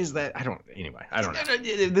some ways that I don't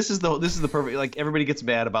know. This is the perfect, like, everybody gets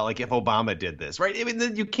mad about, like, if Obama did this, right? I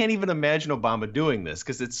mean, you can't even imagine Obama doing this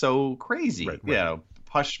because it's so crazy. Right. You know,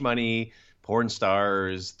 hush money, porn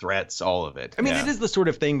stars, threats, all of it. I mean, it is the sort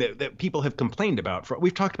of thing that people have complained about.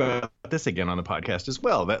 We've talked about this again on the podcast as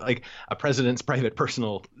well, that like a president's private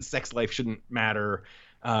personal sex life shouldn't matter.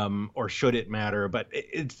 Or should it matter? But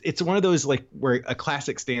it's one of those, like, where a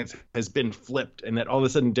classic stance has been flipped, and that all of a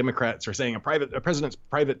sudden Democrats are saying a president's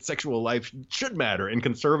private sexual life should matter, and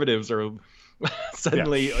conservatives are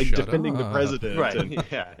suddenly defending the president. Right?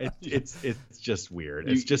 And it's just weird.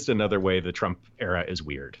 It's just another way the Trump era is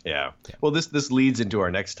weird. Yeah. Well, this leads into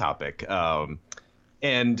our next topic.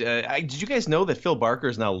 Did you guys know that Phil Barker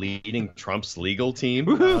is now leading Trump's legal team?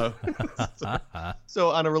 So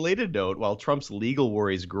on a related note, while Trump's legal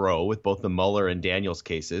worries grow with both the Mueller and Daniels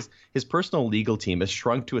cases, his personal legal team has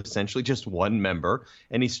shrunk to essentially just one member,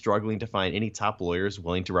 and he's struggling to find any top lawyers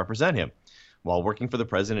willing to represent him. While working for the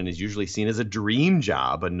president is usually seen as a dream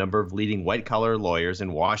job, a number of leading white-collar lawyers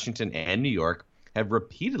in Washington and New York have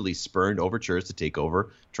repeatedly spurned overtures to take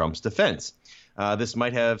over Trump's defense. This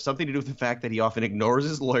might have something to do with the fact that he often ignores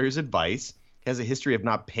his lawyer's advice, has a history of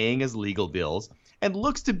not paying his legal bills, and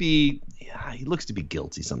looks to be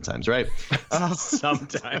guilty sometimes, right?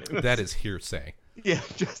 Sometimes. That is hearsay. Yeah,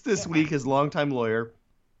 just this week, his longtime lawyer,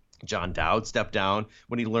 John Dowd, stepped down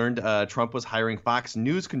when he learned Trump was hiring Fox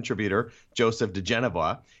News contributor Joseph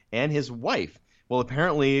diGenova and his wife. Well,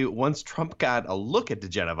 apparently, once Trump got a look at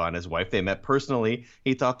diGenova and his wife, they met personally.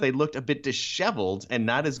 He thought they looked a bit disheveled and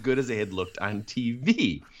not as good as they had looked on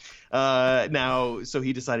TV. So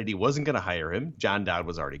he decided he wasn't going to hire him. John Dowd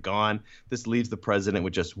was already gone. This leaves the president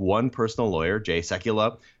with just one personal lawyer, Jay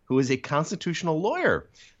Sekulow, who is a constitutional lawyer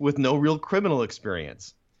with no real criminal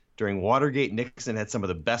experience. During Watergate, Nixon had some of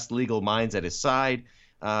the best legal minds at his side.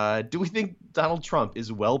 Do we think Donald Trump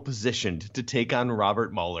is well positioned to take on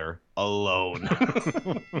Robert Mueller alone?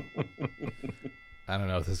 I don't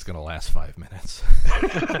know if this is going to last 5 minutes.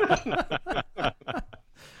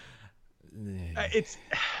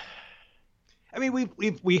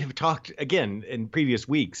 We have talked again in previous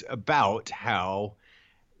weeks about how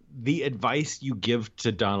the advice you give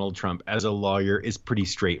to Donald Trump as a lawyer is pretty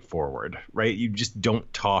straightforward, right? You just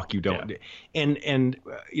don't talk. You don't. Yeah. And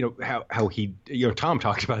how he, Tom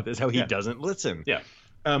talked about this, how he doesn't listen. Yeah.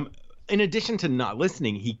 In addition to not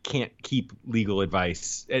listening, he can't keep legal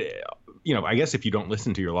advice. I guess if you don't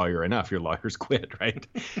listen to your lawyer enough, your lawyers quit, right?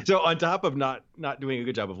 So on top of not doing a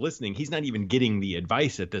good job of listening, he's not even getting the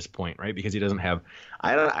advice at this point, right? Because he doesn't have.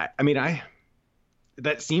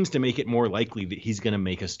 That seems to make it more likely that he's going to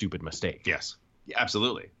make a stupid mistake. Yes,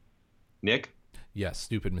 absolutely. Nick? Yes,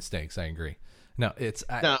 stupid mistakes. I agree. No,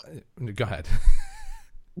 go ahead.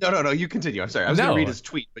 No. You continue. I'm sorry. I was going to read his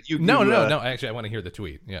tweet, but you. No. Actually, I want to hear the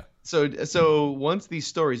tweet. Yeah. So once these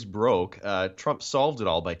stories broke, Trump solved it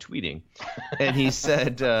all by tweeting, and he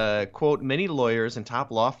said, "quote Many lawyers and top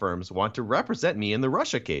law firms want to represent me in the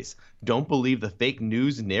Russia case. Don't believe the fake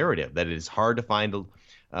news narrative that it is hard to find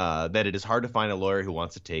that it is hard to find a lawyer who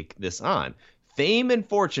wants to take this on. Fame and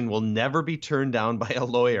fortune will never be turned down by a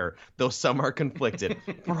lawyer, though some are conflicted.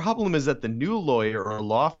 Problem is that the new lawyer or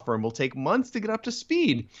law firm will take months to get up to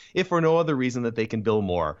speed, if for no other reason that they can bill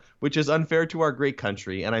more, which is unfair to our great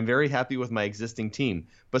country, and I'm very happy with my existing team.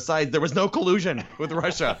 Besides, there was no collusion with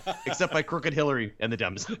Russia, except by Crooked Hillary and the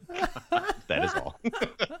Dems. That is all.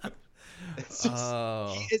 It's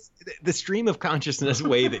just, the stream of consciousness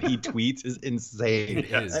way that he tweets is insane. It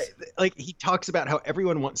is. Like, he talks about how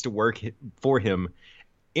everyone wants to work for him,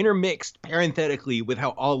 intermixed parenthetically with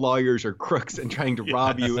how all lawyers are crooks and trying to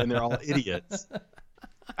rob you, and they're all idiots.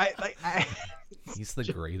 He's the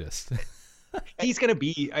greatest. He's going to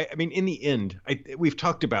be. I mean, in the end, we've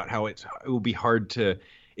talked about how it will be hard to.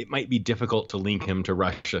 It might be difficult to link him to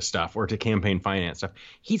Russia stuff or to campaign finance stuff.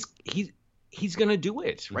 He's going to do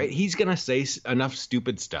it, right? He's going to say enough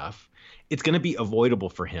stupid stuff. It's going to be avoidable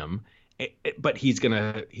for him, but he's going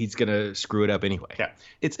to screw it up anyway. Yeah.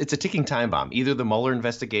 It's a ticking time bomb. Either the Mueller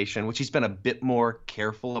investigation, which he's been a bit more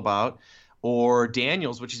careful about, or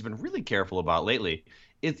Daniels, which he's been really careful about lately.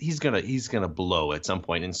 He's gonna blow at some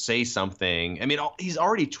point and say something. I mean, he's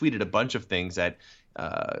already tweeted a bunch of things that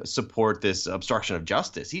support this obstruction of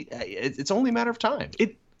justice. It's only a matter of time.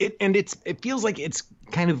 It feels like it's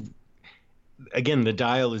kind of, again, the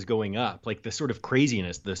dial is going up, like the sort of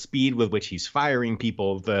craziness, the speed with which he's firing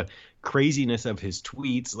people, the craziness of his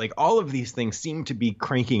tweets, like all of these things seem to be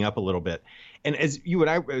cranking up a little bit. And as Bill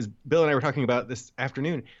and I were talking about this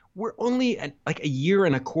afternoon, we're only like a year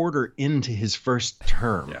and a quarter into his first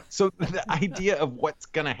term. Yeah. So the idea of what's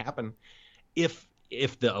going to happen if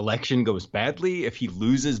the election goes badly, if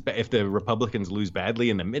the Republicans lose badly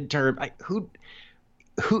in the midterm,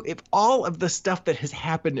 if all of the stuff that has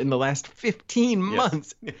happened in the last 15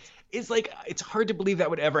 months is like, it's hard to believe that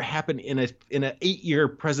would ever happen in an 8-year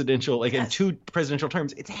presidential, like in 2 presidential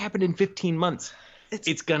terms. It's happened in 15 months.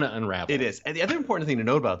 It's going to unravel. It is. And the other important thing to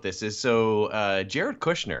note about this is, Jared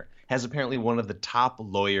Kushner has apparently one of the top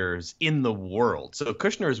lawyers in the world. So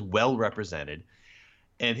Kushner is well represented,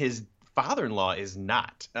 and his father-in-law is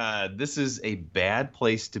not. This is a bad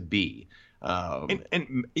place to be.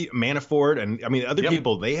 And Manafort and, I mean, other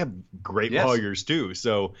people, they have great lawyers too.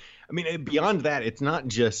 So, I mean, beyond that, it's not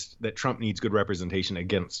just that Trump needs good representation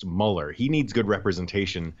against Mueller. He needs good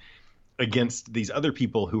representation against these other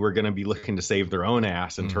people who are going to be looking to save their own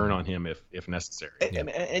ass and turn on him if necessary.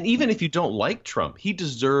 And even if you don't like Trump, he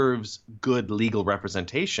deserves good legal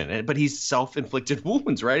representation. But he's self-inflicted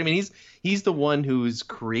wounds, right? I mean, he's the one who's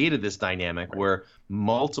created this dynamic where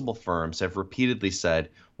multiple firms have repeatedly said,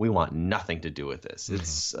 we want nothing to do with this.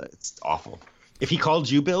 It's awful. If he called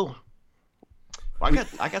you, Bill? Well,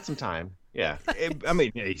 I got some time. Yeah. I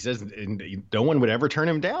mean, he says no one would ever turn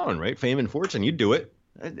him down, right? Fame and fortune, you'd do it.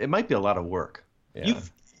 It might be a lot of work. Yeah.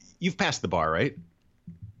 You've passed the bar, right?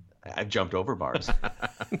 I've jumped over bars.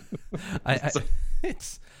 I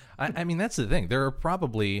mean, that's the thing. There are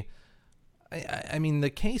probably, I mean, the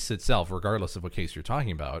case itself, regardless of what case you're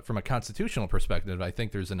talking about, from a constitutional perspective, I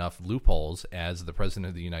think there's enough loopholes as the president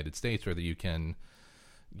of the United States, whether you can,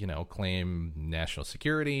 claim national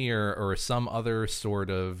security or some other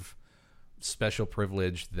sort of special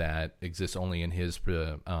privilege that exists only in his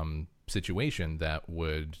situation that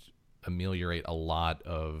would ameliorate a lot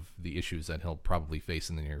of the issues that he'll probably face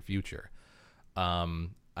in the near future.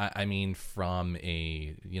 I mean, from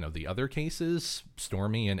the other cases,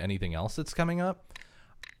 Stormy and anything else that's coming up,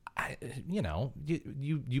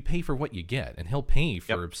 you pay for what you get, and he'll pay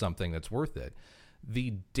for something that's worth it.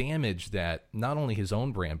 The damage that not only his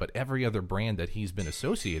own brand, but every other brand that he's been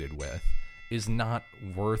associated with is not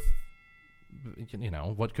worth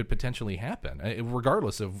what could potentially happen,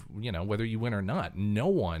 regardless of, whether you win or not. No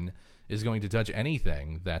one is going to touch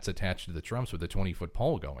anything that's attached to the Trumps with a 20-foot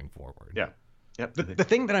pole going forward. Yeah. Yep. The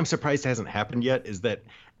thing that I'm surprised hasn't happened yet is that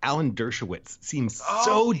Alan Dershowitz seems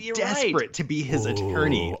so desperate to be his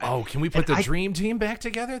attorney. Oh, can we put the dream team back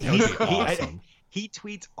together? That would be awesome. He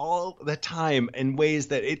tweets all the time in ways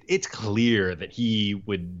that it's clear that he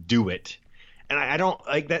would do it. And I don't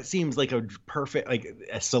like that. Seems like a perfect, like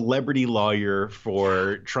a celebrity lawyer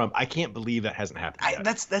for Trump. I can't believe that hasn't happened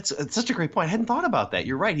yet. That's such a great point. I hadn't thought about that.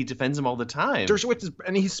 You're right. He defends him all the time. Dershowitz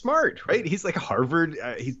and he's smart, right? He's like Harvard.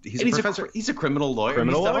 He's a professor. He's a criminal lawyer.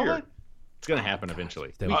 Criminal lawyer. It's going to happen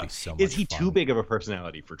eventually. That would be so much Is he fun. too big of a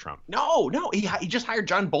personality for Trump? No. He just hired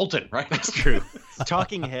John Bolton, right? That's true.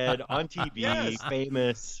 Talking head on TV,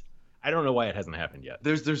 famous. I don't know why it hasn't happened yet.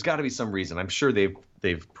 There's got to be some reason. I'm sure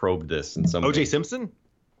they've probed this in some. O.J. Simpson.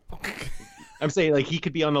 I'm saying, like, he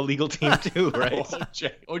could be on the legal team too, right?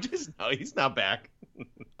 OJ's no, he's not back.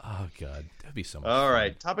 Oh God, that'd be so much. All fun.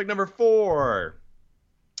 right, topic number 4.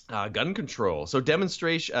 Gun control. So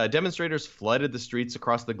demonstrators flooded the streets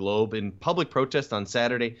across the globe in public protest on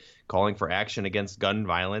Saturday, calling for action against gun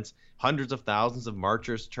violence. Hundreds of thousands of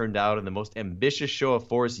marchers turned out in the most ambitious show of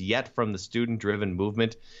force yet from the student-driven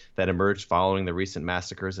movement that emerged following the recent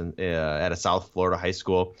massacres at a South Florida high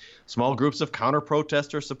school. Small groups of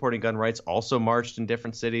counter-protesters supporting gun rights also marched in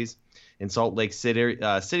different cities. In Salt Lake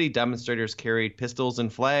City, demonstrators carried pistols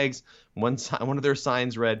and flags. One of their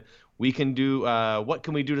signs read, "We can do what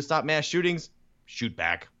can we do to stop mass shootings? Shoot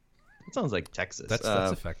back." It sounds like Texas. That's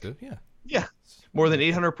effective. Yeah. Yeah. More than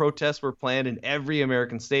 800 protests were planned in every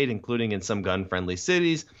American state, including in some gun-friendly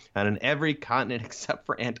cities and in every continent except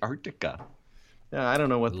for Antarctica. I don't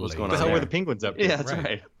know what's going on. The hell there. were the penguins up to? Yeah, that's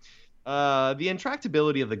right. The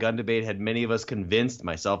intractability of the gun debate had many of us convinced,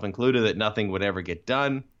 myself included, that nothing would ever get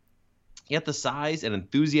done. Yet the size and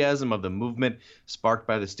enthusiasm of the movement sparked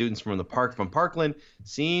by the students from Parkland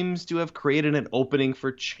seems to have created an opening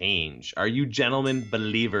for change. Are you gentlemen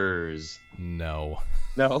believers? No.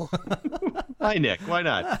 No? Hi, Nick. Why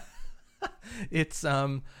not? It's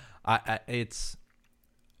the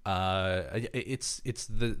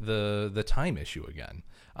time issue again.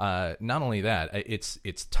 Not only that,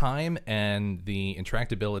 it's time and the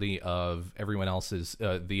intractability of everyone else's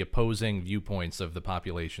the opposing viewpoints of the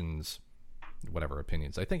population's whatever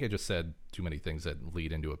opinions. I think I just said too many things that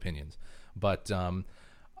lead into opinions. But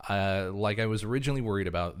like I was originally worried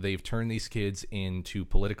about, they've turned these kids into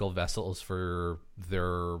political vessels for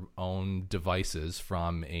their own devices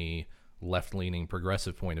from a left-leaning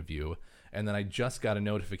progressive point of view. And then I just got a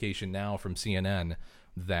notification now from CNN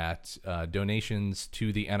that donations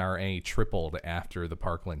to the NRA tripled after the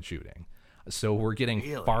Parkland shooting. So we're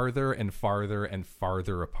getting farther and farther and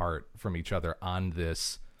farther apart from each other on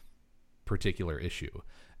this particular issue.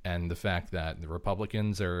 And the fact that the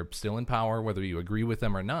Republicans are still in power, whether you agree with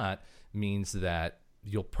them or not, means that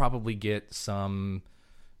you'll probably get some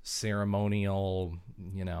ceremonial,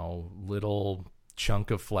 little chunk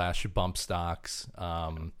of flesh bump stocks,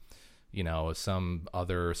 some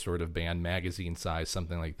other sort of banned magazine size,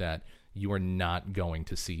 something like that. You are not going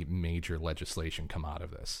to see major legislation come out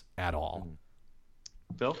of this at all.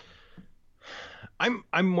 Phil?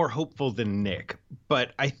 I'm more hopeful than Nick,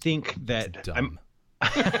 but I think that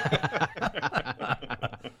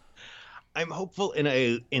I'm hopeful in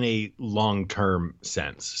a long-term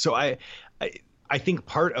sense. So I think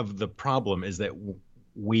part of the problem is that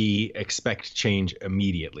we expect change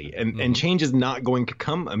immediately, and change is not going to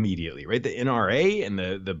come immediately, right? The NRA and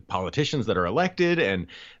the politicians that are elected and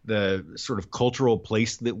the sort of cultural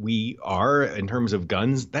place that we are in terms of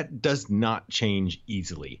guns, that does not change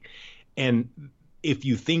easily. And if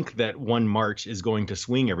you think that one march is going to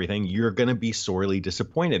swing everything, you're going to be sorely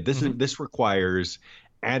disappointed. This requires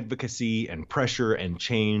advocacy and pressure and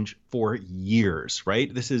change for years,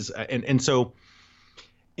 right? This is and so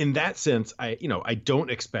in that sense, I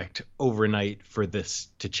don't expect overnight for this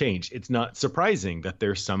to change. It's not surprising that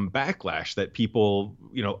there's some backlash, that people,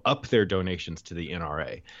 up their donations to the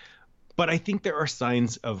NRA. But I think there are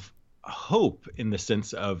signs of hope, in the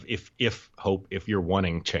sense of if you're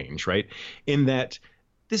wanting change, right? In that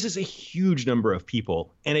this is a huge number of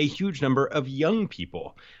people and a huge number of young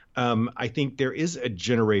people. I think there is a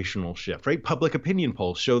generational shift, right? Public opinion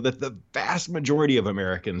polls show that the vast majority of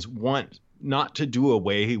Americans want not to do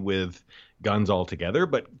away with guns altogether,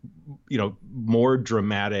 but more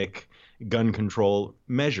dramatic gun control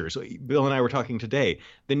measures. So Bill and I were talking today.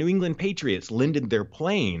 The New England Patriots lended their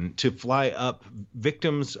plane to fly up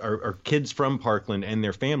victims or kids from Parkland and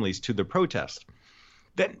their families to the protest.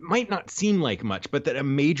 That might not seem like much, but that a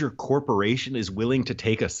major corporation is willing to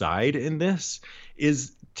take a side in this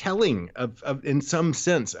is telling of in some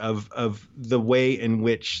sense of the way in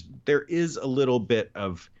which there is a little bit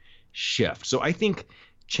of shift. So I think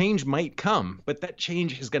change might come, but that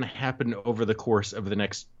change is going to happen over the course of the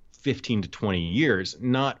next 15 to 20 years,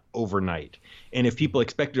 not overnight. And if people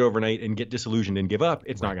expect it overnight and get disillusioned and give up,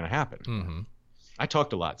 it's not going to happen. Mm-hmm. I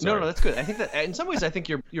talked a lot. Sorry. No, that's good. I think that in some ways, I think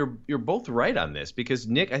you're both right on this, because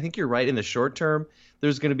Nick, I think you're right. In the short term,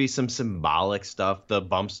 there's going to be some symbolic stuff, the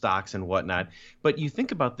bump stocks and whatnot. But you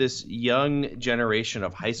think about this young generation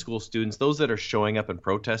of high school students, those that are showing up and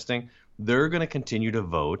protesting, they're going to continue to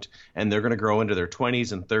vote, and they're going to grow into their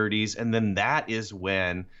 20s and 30s. And then that is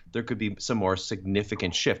when there could be some more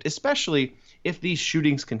significant shift, especially if these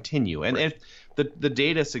shootings continue. And if the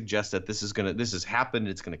data suggests that this has happened,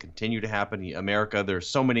 it's going to continue to happen in America. There's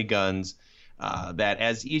so many guns that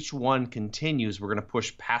as each one continues, we're going to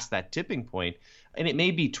push past that tipping point. And it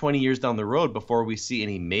may be 20 years down the road before we see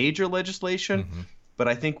any major legislation. Mm-hmm. But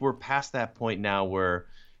I think we're past that point now where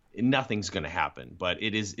nothing's going to happen. But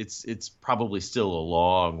it's probably still a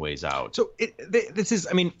long ways out. So this is,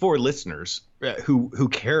 I mean, for listeners who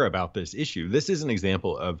care about this issue, this is an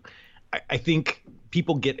example of, I think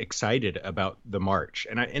people get excited about the march,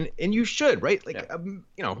 and you should, right? Like, a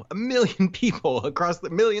million people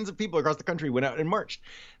millions of people across the country went out and marched.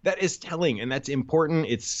 That is telling, and that's important.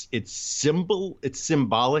 It's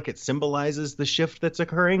symbolic. It symbolizes the shift that's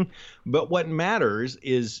occurring. But what matters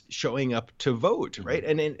is showing up to vote, right?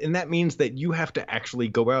 And that means that you have to actually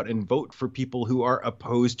go out and vote for people who are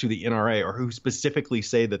opposed to the NRA, or who specifically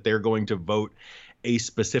say that they're going to vote a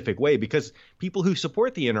specific way, because people who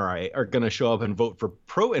support the NRA are going to show up and vote for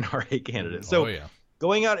pro-NRA candidates. So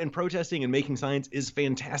going out and protesting and making signs is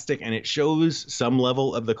fantastic, and it shows some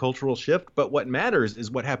level of the cultural shift. But what matters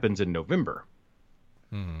is what happens in November.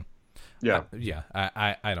 Mm-hmm. Yeah.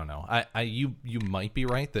 I don't know. You might be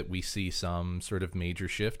right that we see some sort of major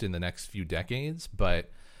shift in the next few decades,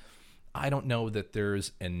 but I don't know that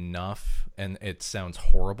there's enough, and it sounds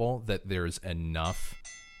horrible, that there's enough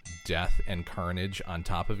death and carnage on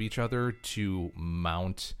top of each other to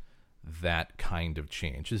mount that kind of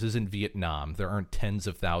change. This isn't Vietnam. There aren't tens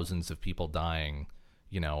of thousands of people dying,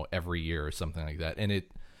 every year or something like that. And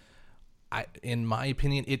in my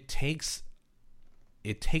opinion, it takes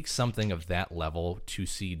something of that level to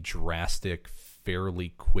see drastic, fairly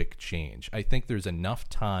quick change. I think there's enough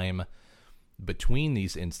time between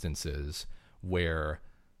these instances where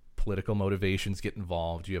political motivations get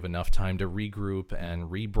involved. You have enough time to regroup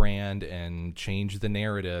and rebrand and change the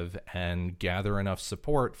narrative and gather enough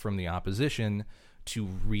support from the opposition to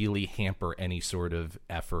really hamper any sort of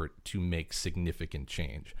effort to make significant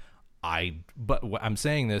change. But I'm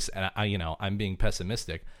saying this, and I'm being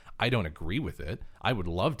pessimistic. I don't agree with it. I would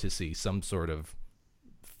love to see some sort of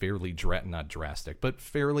fairly not drastic, but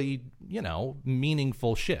fairly,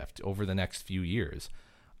 meaningful shift over the next few years.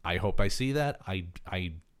 I hope I see that.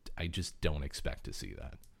 I just don't expect to see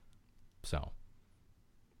that. So,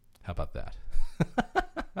 how about that?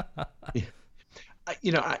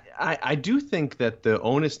 I do think that the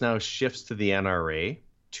onus now shifts to the NRA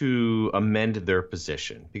to amend their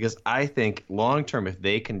position, because I think long term, if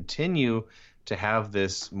they continue to have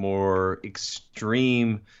this more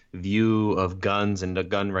extreme view of guns and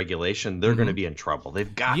gun regulation, they're going to be in trouble.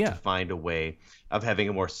 They've got to find a way of having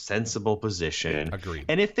a more sensible position. Agreed.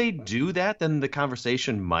 And if they do that, then the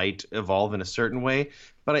conversation might evolve in a certain way.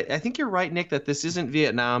 But I think you're right, Nick, that this isn't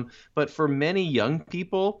Vietnam. But for many young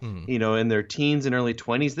people, in their teens and early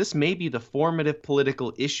 20s, this may be the formative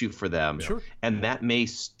political issue for them. Sure. And that may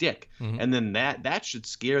stick. And then that should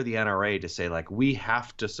scare the NRA to say, like, we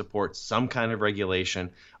have to support some kind of regulation.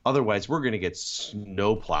 Otherwise, we're going to get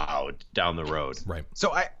snowplowed down the road. Right.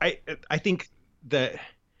 So I think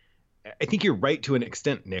you're right to an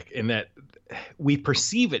extent, Nick, in that we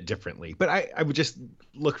perceive it differently. But I would just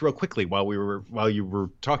look real quickly while you were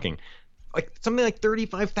talking, like something like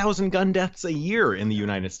 35,000 gun deaths a year in the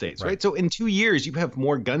United States, right? So in 2 years, you have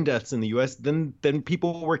more gun deaths in the U.S. than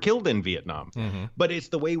people were killed in Vietnam. But it's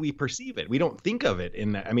the way we perceive it. We don't think of it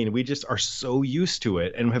in that. I mean, we just are so used to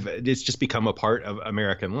it, and it's just become a part of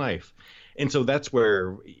American life. And so that's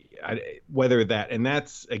where,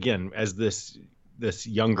 that's again, as this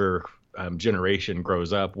younger generation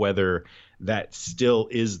grows up, whether that still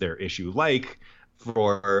is their issue, like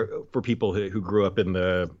for people who grew up in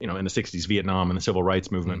the in the 60s, Vietnam and the civil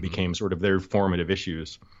rights movement became sort of their formative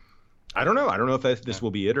issues. I don't know if this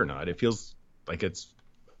will be it or not. It feels like it's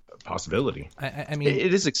a possibility. I mean,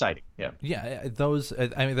 it is exciting. Those.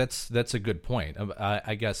 I mean, that's a good point.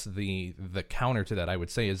 I guess the counter to that, I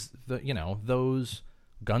would say, is those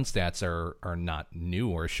gun stats are not new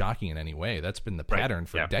or shocking in any way. That's been the pattern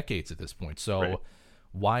for decades at this point. So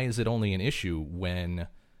why is it only an issue when,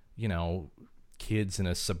 kids in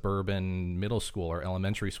a suburban middle school or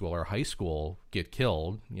elementary school or high school get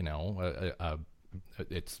killed?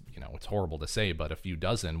 It's horrible to say, but a few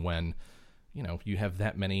dozen when, you have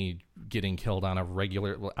that many getting killed on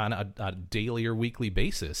a daily or weekly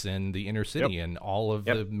basis in the inner city and all of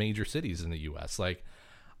the major cities in the U.S. Like,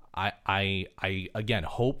 I again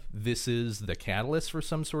hope this is the catalyst for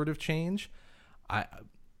some sort of change.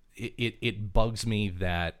 It bugs me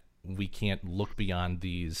that we can't look beyond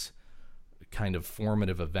these kind of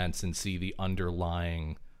formative events and see the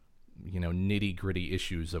underlying, nitty gritty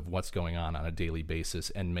issues of what's going on a daily basis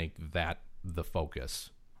and make that the focus.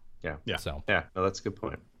 Yeah. So no, that's a good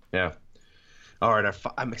point. Yeah. All right.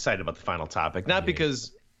 I'm excited about the final topic, not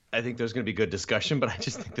because I think there's going to be good discussion, but I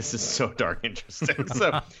just think this is so darn interesting.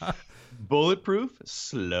 So, bulletproof,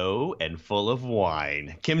 slow, and full of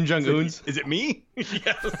wine. Kim Jong-un's... Is it me?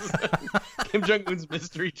 Yes. Kim Jong-un's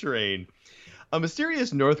mystery train A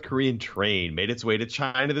mysterious North Korean train made its way to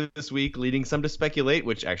China this week, leading some to speculate,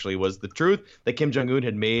 which actually was the truth, that Kim Jong-un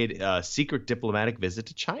had made a secret diplomatic visit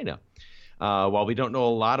to China. While we don't know a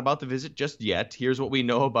lot about the visit just yet, here's what we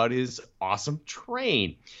know about his awesome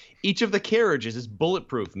train. Each of the carriages is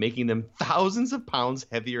bulletproof, making them thousands of pounds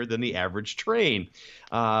heavier than the average train.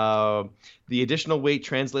 The additional weight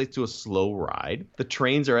translates to a slow ride. The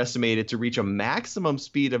trains are estimated to reach a maximum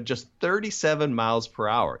speed of just 37 miles per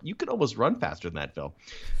hour. You could almost run faster than that, Phil.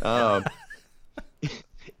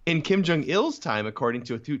 In Kim Jong-il's time, according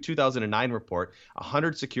to a 2009 report,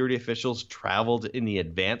 100 security officials traveled in the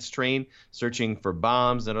advanced train, searching for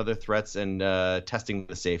bombs and other threats and testing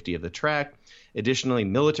the safety of the track. Additionally,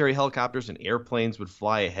 military helicopters and airplanes would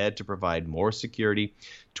fly ahead to provide more security.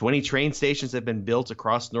 20 train stations have been built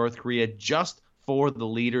across North Korea just for the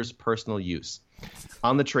leader's personal use.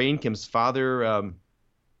 On the train, Kim's father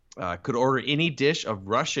could order any dish of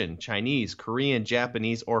Russian, Chinese, Korean,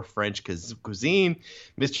 Japanese, or French cuisine.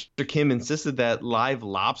 Mr. Kim insisted that live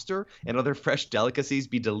lobster and other fresh delicacies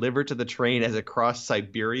be delivered to the train as it crossed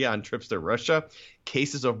Siberia on trips to Russia.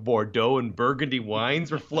 Cases of Bordeaux and Burgundy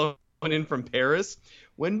wines were flown in from Paris.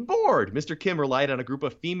 When bored, Mr. Kim relied on a group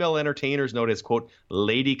of female entertainers known as, quote,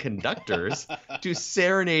 lady conductors to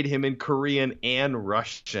serenade him in Korean and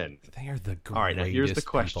Russian. They are the greatest All right, now here's the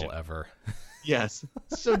question. people ever. Yes.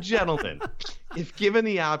 So, gentlemen, if given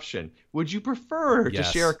the option, would you prefer to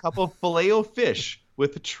share a couple of Filet-O-Fish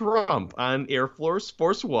with Trump on Air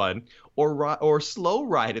Force One or slow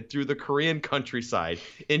ride it through the Korean countryside,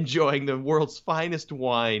 enjoying the world's finest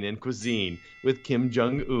wine and cuisine with Kim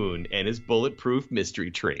Jong-un and his bulletproof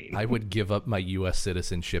mystery train? I would give up my U.S.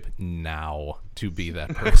 citizenship now to be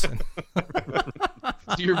that person.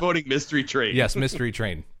 So you're voting mystery train? Yes, mystery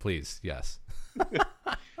train, please. Yes.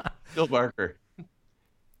 Bill Barker.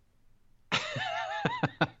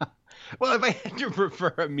 Well, if I had to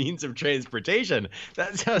prefer a means of transportation,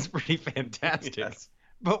 that sounds pretty fantastic. Yes.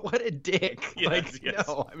 But what a dick! Yes.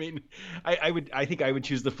 No, I mean, I think I would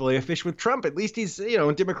choose the Filet-O-Fish with Trump. At least he's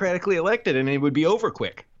democratically elected, and it would be over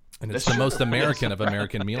quick. And it's the most American of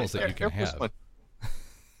American meals that you can have.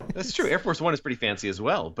 That's true. Air Force One is pretty fancy as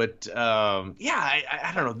well. But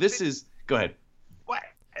I don't know. This is. Go ahead. What?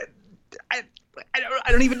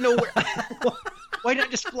 I don't even know where. Why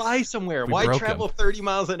not just fly somewhere? Why travel 30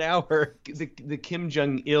 miles an hour? The Kim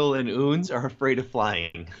Jong-il and Uns are afraid of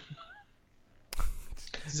flying.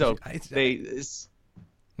 So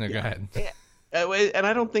No, go ahead. And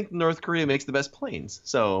I don't think North Korea makes the best planes.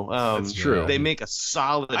 So that's true. They make a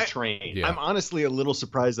solid train. Yeah. I'm honestly a little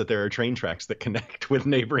surprised that there are train tracks that connect with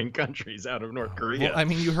neighboring countries out of North Korea. Well, I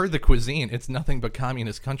mean, you heard the cuisine. It's nothing but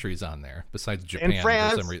communist countries on there, besides Japan. And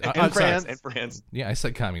France. For some reason. And France. Yeah, I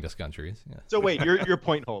said communist countries. Yeah. So wait, your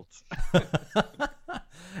point holds.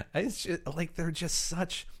 It's just, like, they're just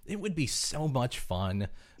such. It would be so much fun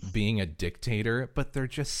being a dictator, but they're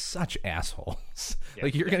just such assholes. Yeah.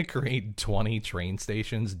 Like, you're going to create 20 train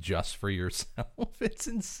stations just for yourself. It's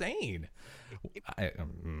insane.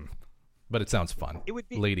 But it sounds fun. It would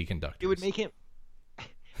be lady conductors. It would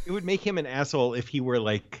make him an asshole if he were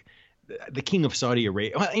like the king of Saudi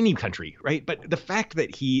Arabia, well, any country, right? But the fact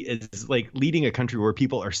that he is like leading a country where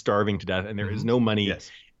people are starving to death and there is no money,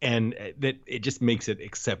 and that it just makes it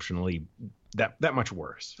exceptionally that much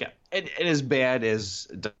worse. Yeah, and as bad as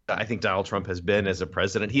I think Donald Trump has been as a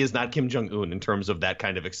president, he is not Kim Jong-un in terms of that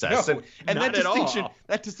kind of excess. No, and not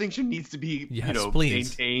that distinction needs to be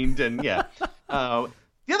please. maintained. And the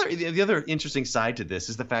other interesting side to this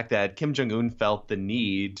is the fact that Kim Jong-un felt the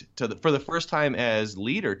need for the first time as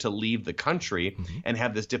leader to leave the country and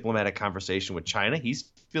have this diplomatic conversation with China. He's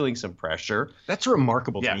feeling some pressure. That's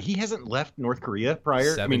remarkable to me. He hasn't left North Korea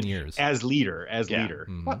prior. 7 years as leader.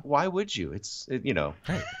 Mm-hmm. Why would you?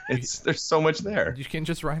 There's so much there. You can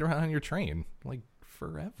just ride around on your train like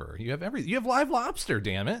forever. You have You have live lobster.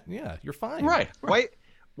 Damn it! Yeah, you're fine. Right.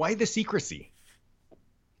 Why the secrecy?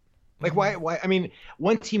 Like, why? I mean,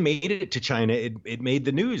 once he made it to China, it made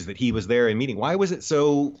the news that he was there in meeting. Why was it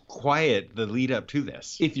so quiet the lead up to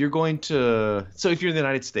this? If you're in the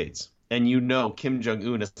United States and Kim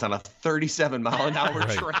Jong-un is on a 37-mile-an-hour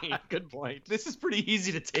train. Good point. This is pretty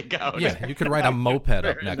easy to take out. Yeah, you could ride a moped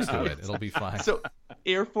up next to it. It'll be fine. So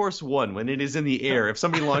Air Force One, when it is in the air, if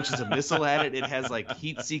somebody launches a missile at it, it has like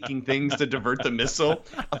heat-seeking things to divert the missile.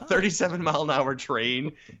 A 37-mile-an-hour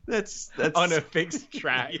train, that's on a fixed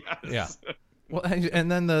track. Yes. Yeah. Well,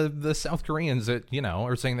 and then the South Koreans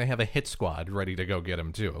are saying they have a hit squad ready to go get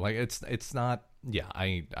him too. Like it's not. Yeah,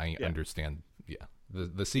 I understand. Yeah.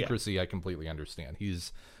 The secrecy, I completely understand.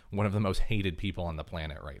 He's one of the most hated people on the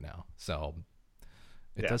planet right now. So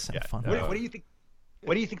it does sound fun. What do you think?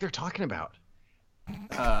 What do you think they're talking about?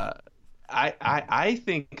 I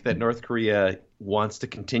think that North Korea wants to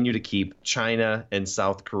continue to keep China and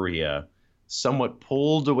South Korea somewhat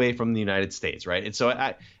pulled away from the United States, right? And so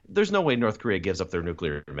there's no way North Korea gives up their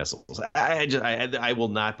nuclear missiles. I will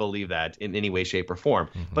not believe that in any way, shape, or form.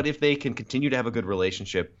 Mm-hmm. But if they can continue to have a good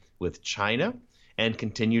relationship with China and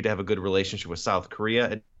continue to have a good relationship with South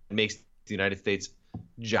Korea, it makes the United States'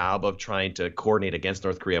 job of trying to coordinate against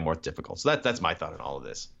North Korea more difficult. So that's my thought on all of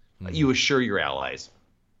this. Mm-hmm. You assure your allies.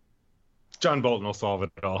 John Bolton will solve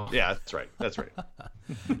it all. Yeah, that's right. That's right.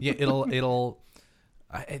 Yeah,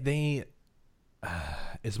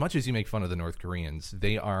 as much as you make fun of the North Koreans,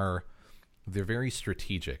 they're very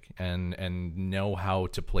strategic and know how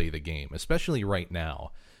to play the game, especially right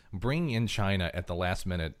now. Bringing in China at the last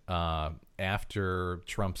minute after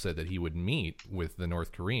Trump said that he would meet with the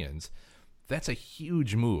North Koreans, that's a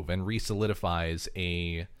huge move and re-solidifies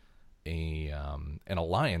an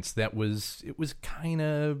alliance that was kind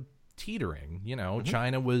of teetering. Mm-hmm.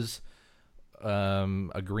 China was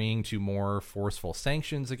agreeing to more forceful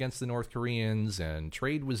sanctions against the North Koreans, and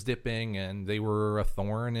trade was dipping, and they were a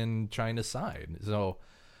thorn in China's side. So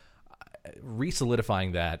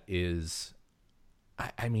re-solidifying that is,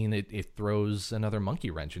 it throws another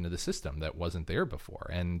monkey wrench into the system that wasn't there before,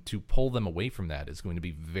 and to pull them away from that is going to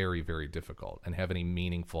be very, very difficult and have any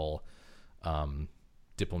meaningful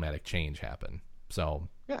diplomatic change happen. So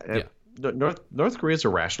yeah. North Korea is a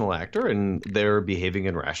rational actor, and they're behaving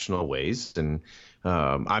in rational ways. And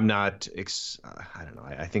I'm not, I don't know.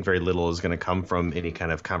 I think very little is going to come from any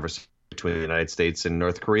kind of conversation between the United States and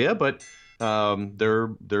North Korea, but they're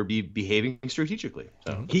behaving strategically.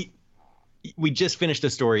 So. We just finished a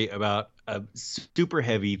story about a super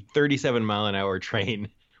heavy 37-mile-an-hour train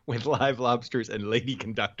with live lobsters and lady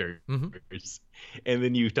conductors. Mm-hmm. And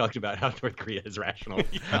then you talked about how North Korea is rational.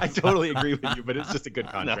 Yes. I totally agree with you, but it's just a good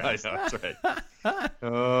contrast. No, that's right.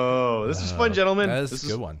 Oh, this is fun, gentlemen. This is a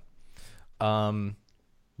good one.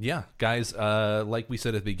 Yeah, guys, like we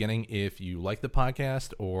said at the beginning, if you like the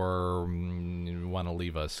podcast or want to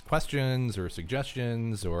leave us questions or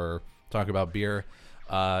suggestions or talk about beer,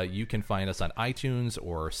 you can find us on iTunes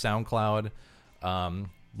or SoundCloud.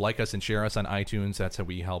 Like us and share us on iTunes. That's how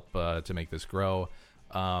we help to make this grow.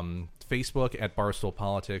 Facebook at Barstool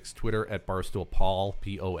Politics, Twitter at Barstool Paul,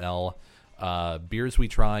 P-O-L. Beers We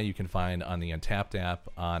Try you can find on the Untapped app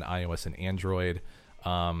on iOS and Android.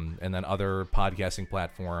 And then other podcasting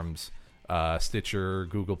platforms, Stitcher,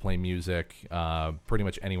 Google Play Music, pretty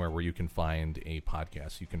much anywhere where you can find a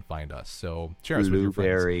podcast, you can find us. So share us with your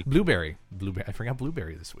friends. Blueberry. I forgot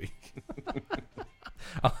Blueberry this week.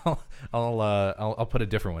 I'll put a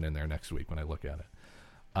different one in there next week when I look at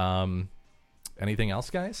it. Anything else,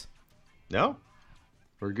 guys? No,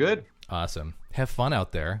 we're good. Awesome. Have fun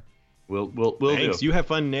out there. We'll Thanks. do. You have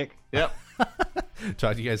fun, Nick. Yep.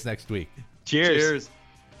 Talk to you guys next week. Cheers.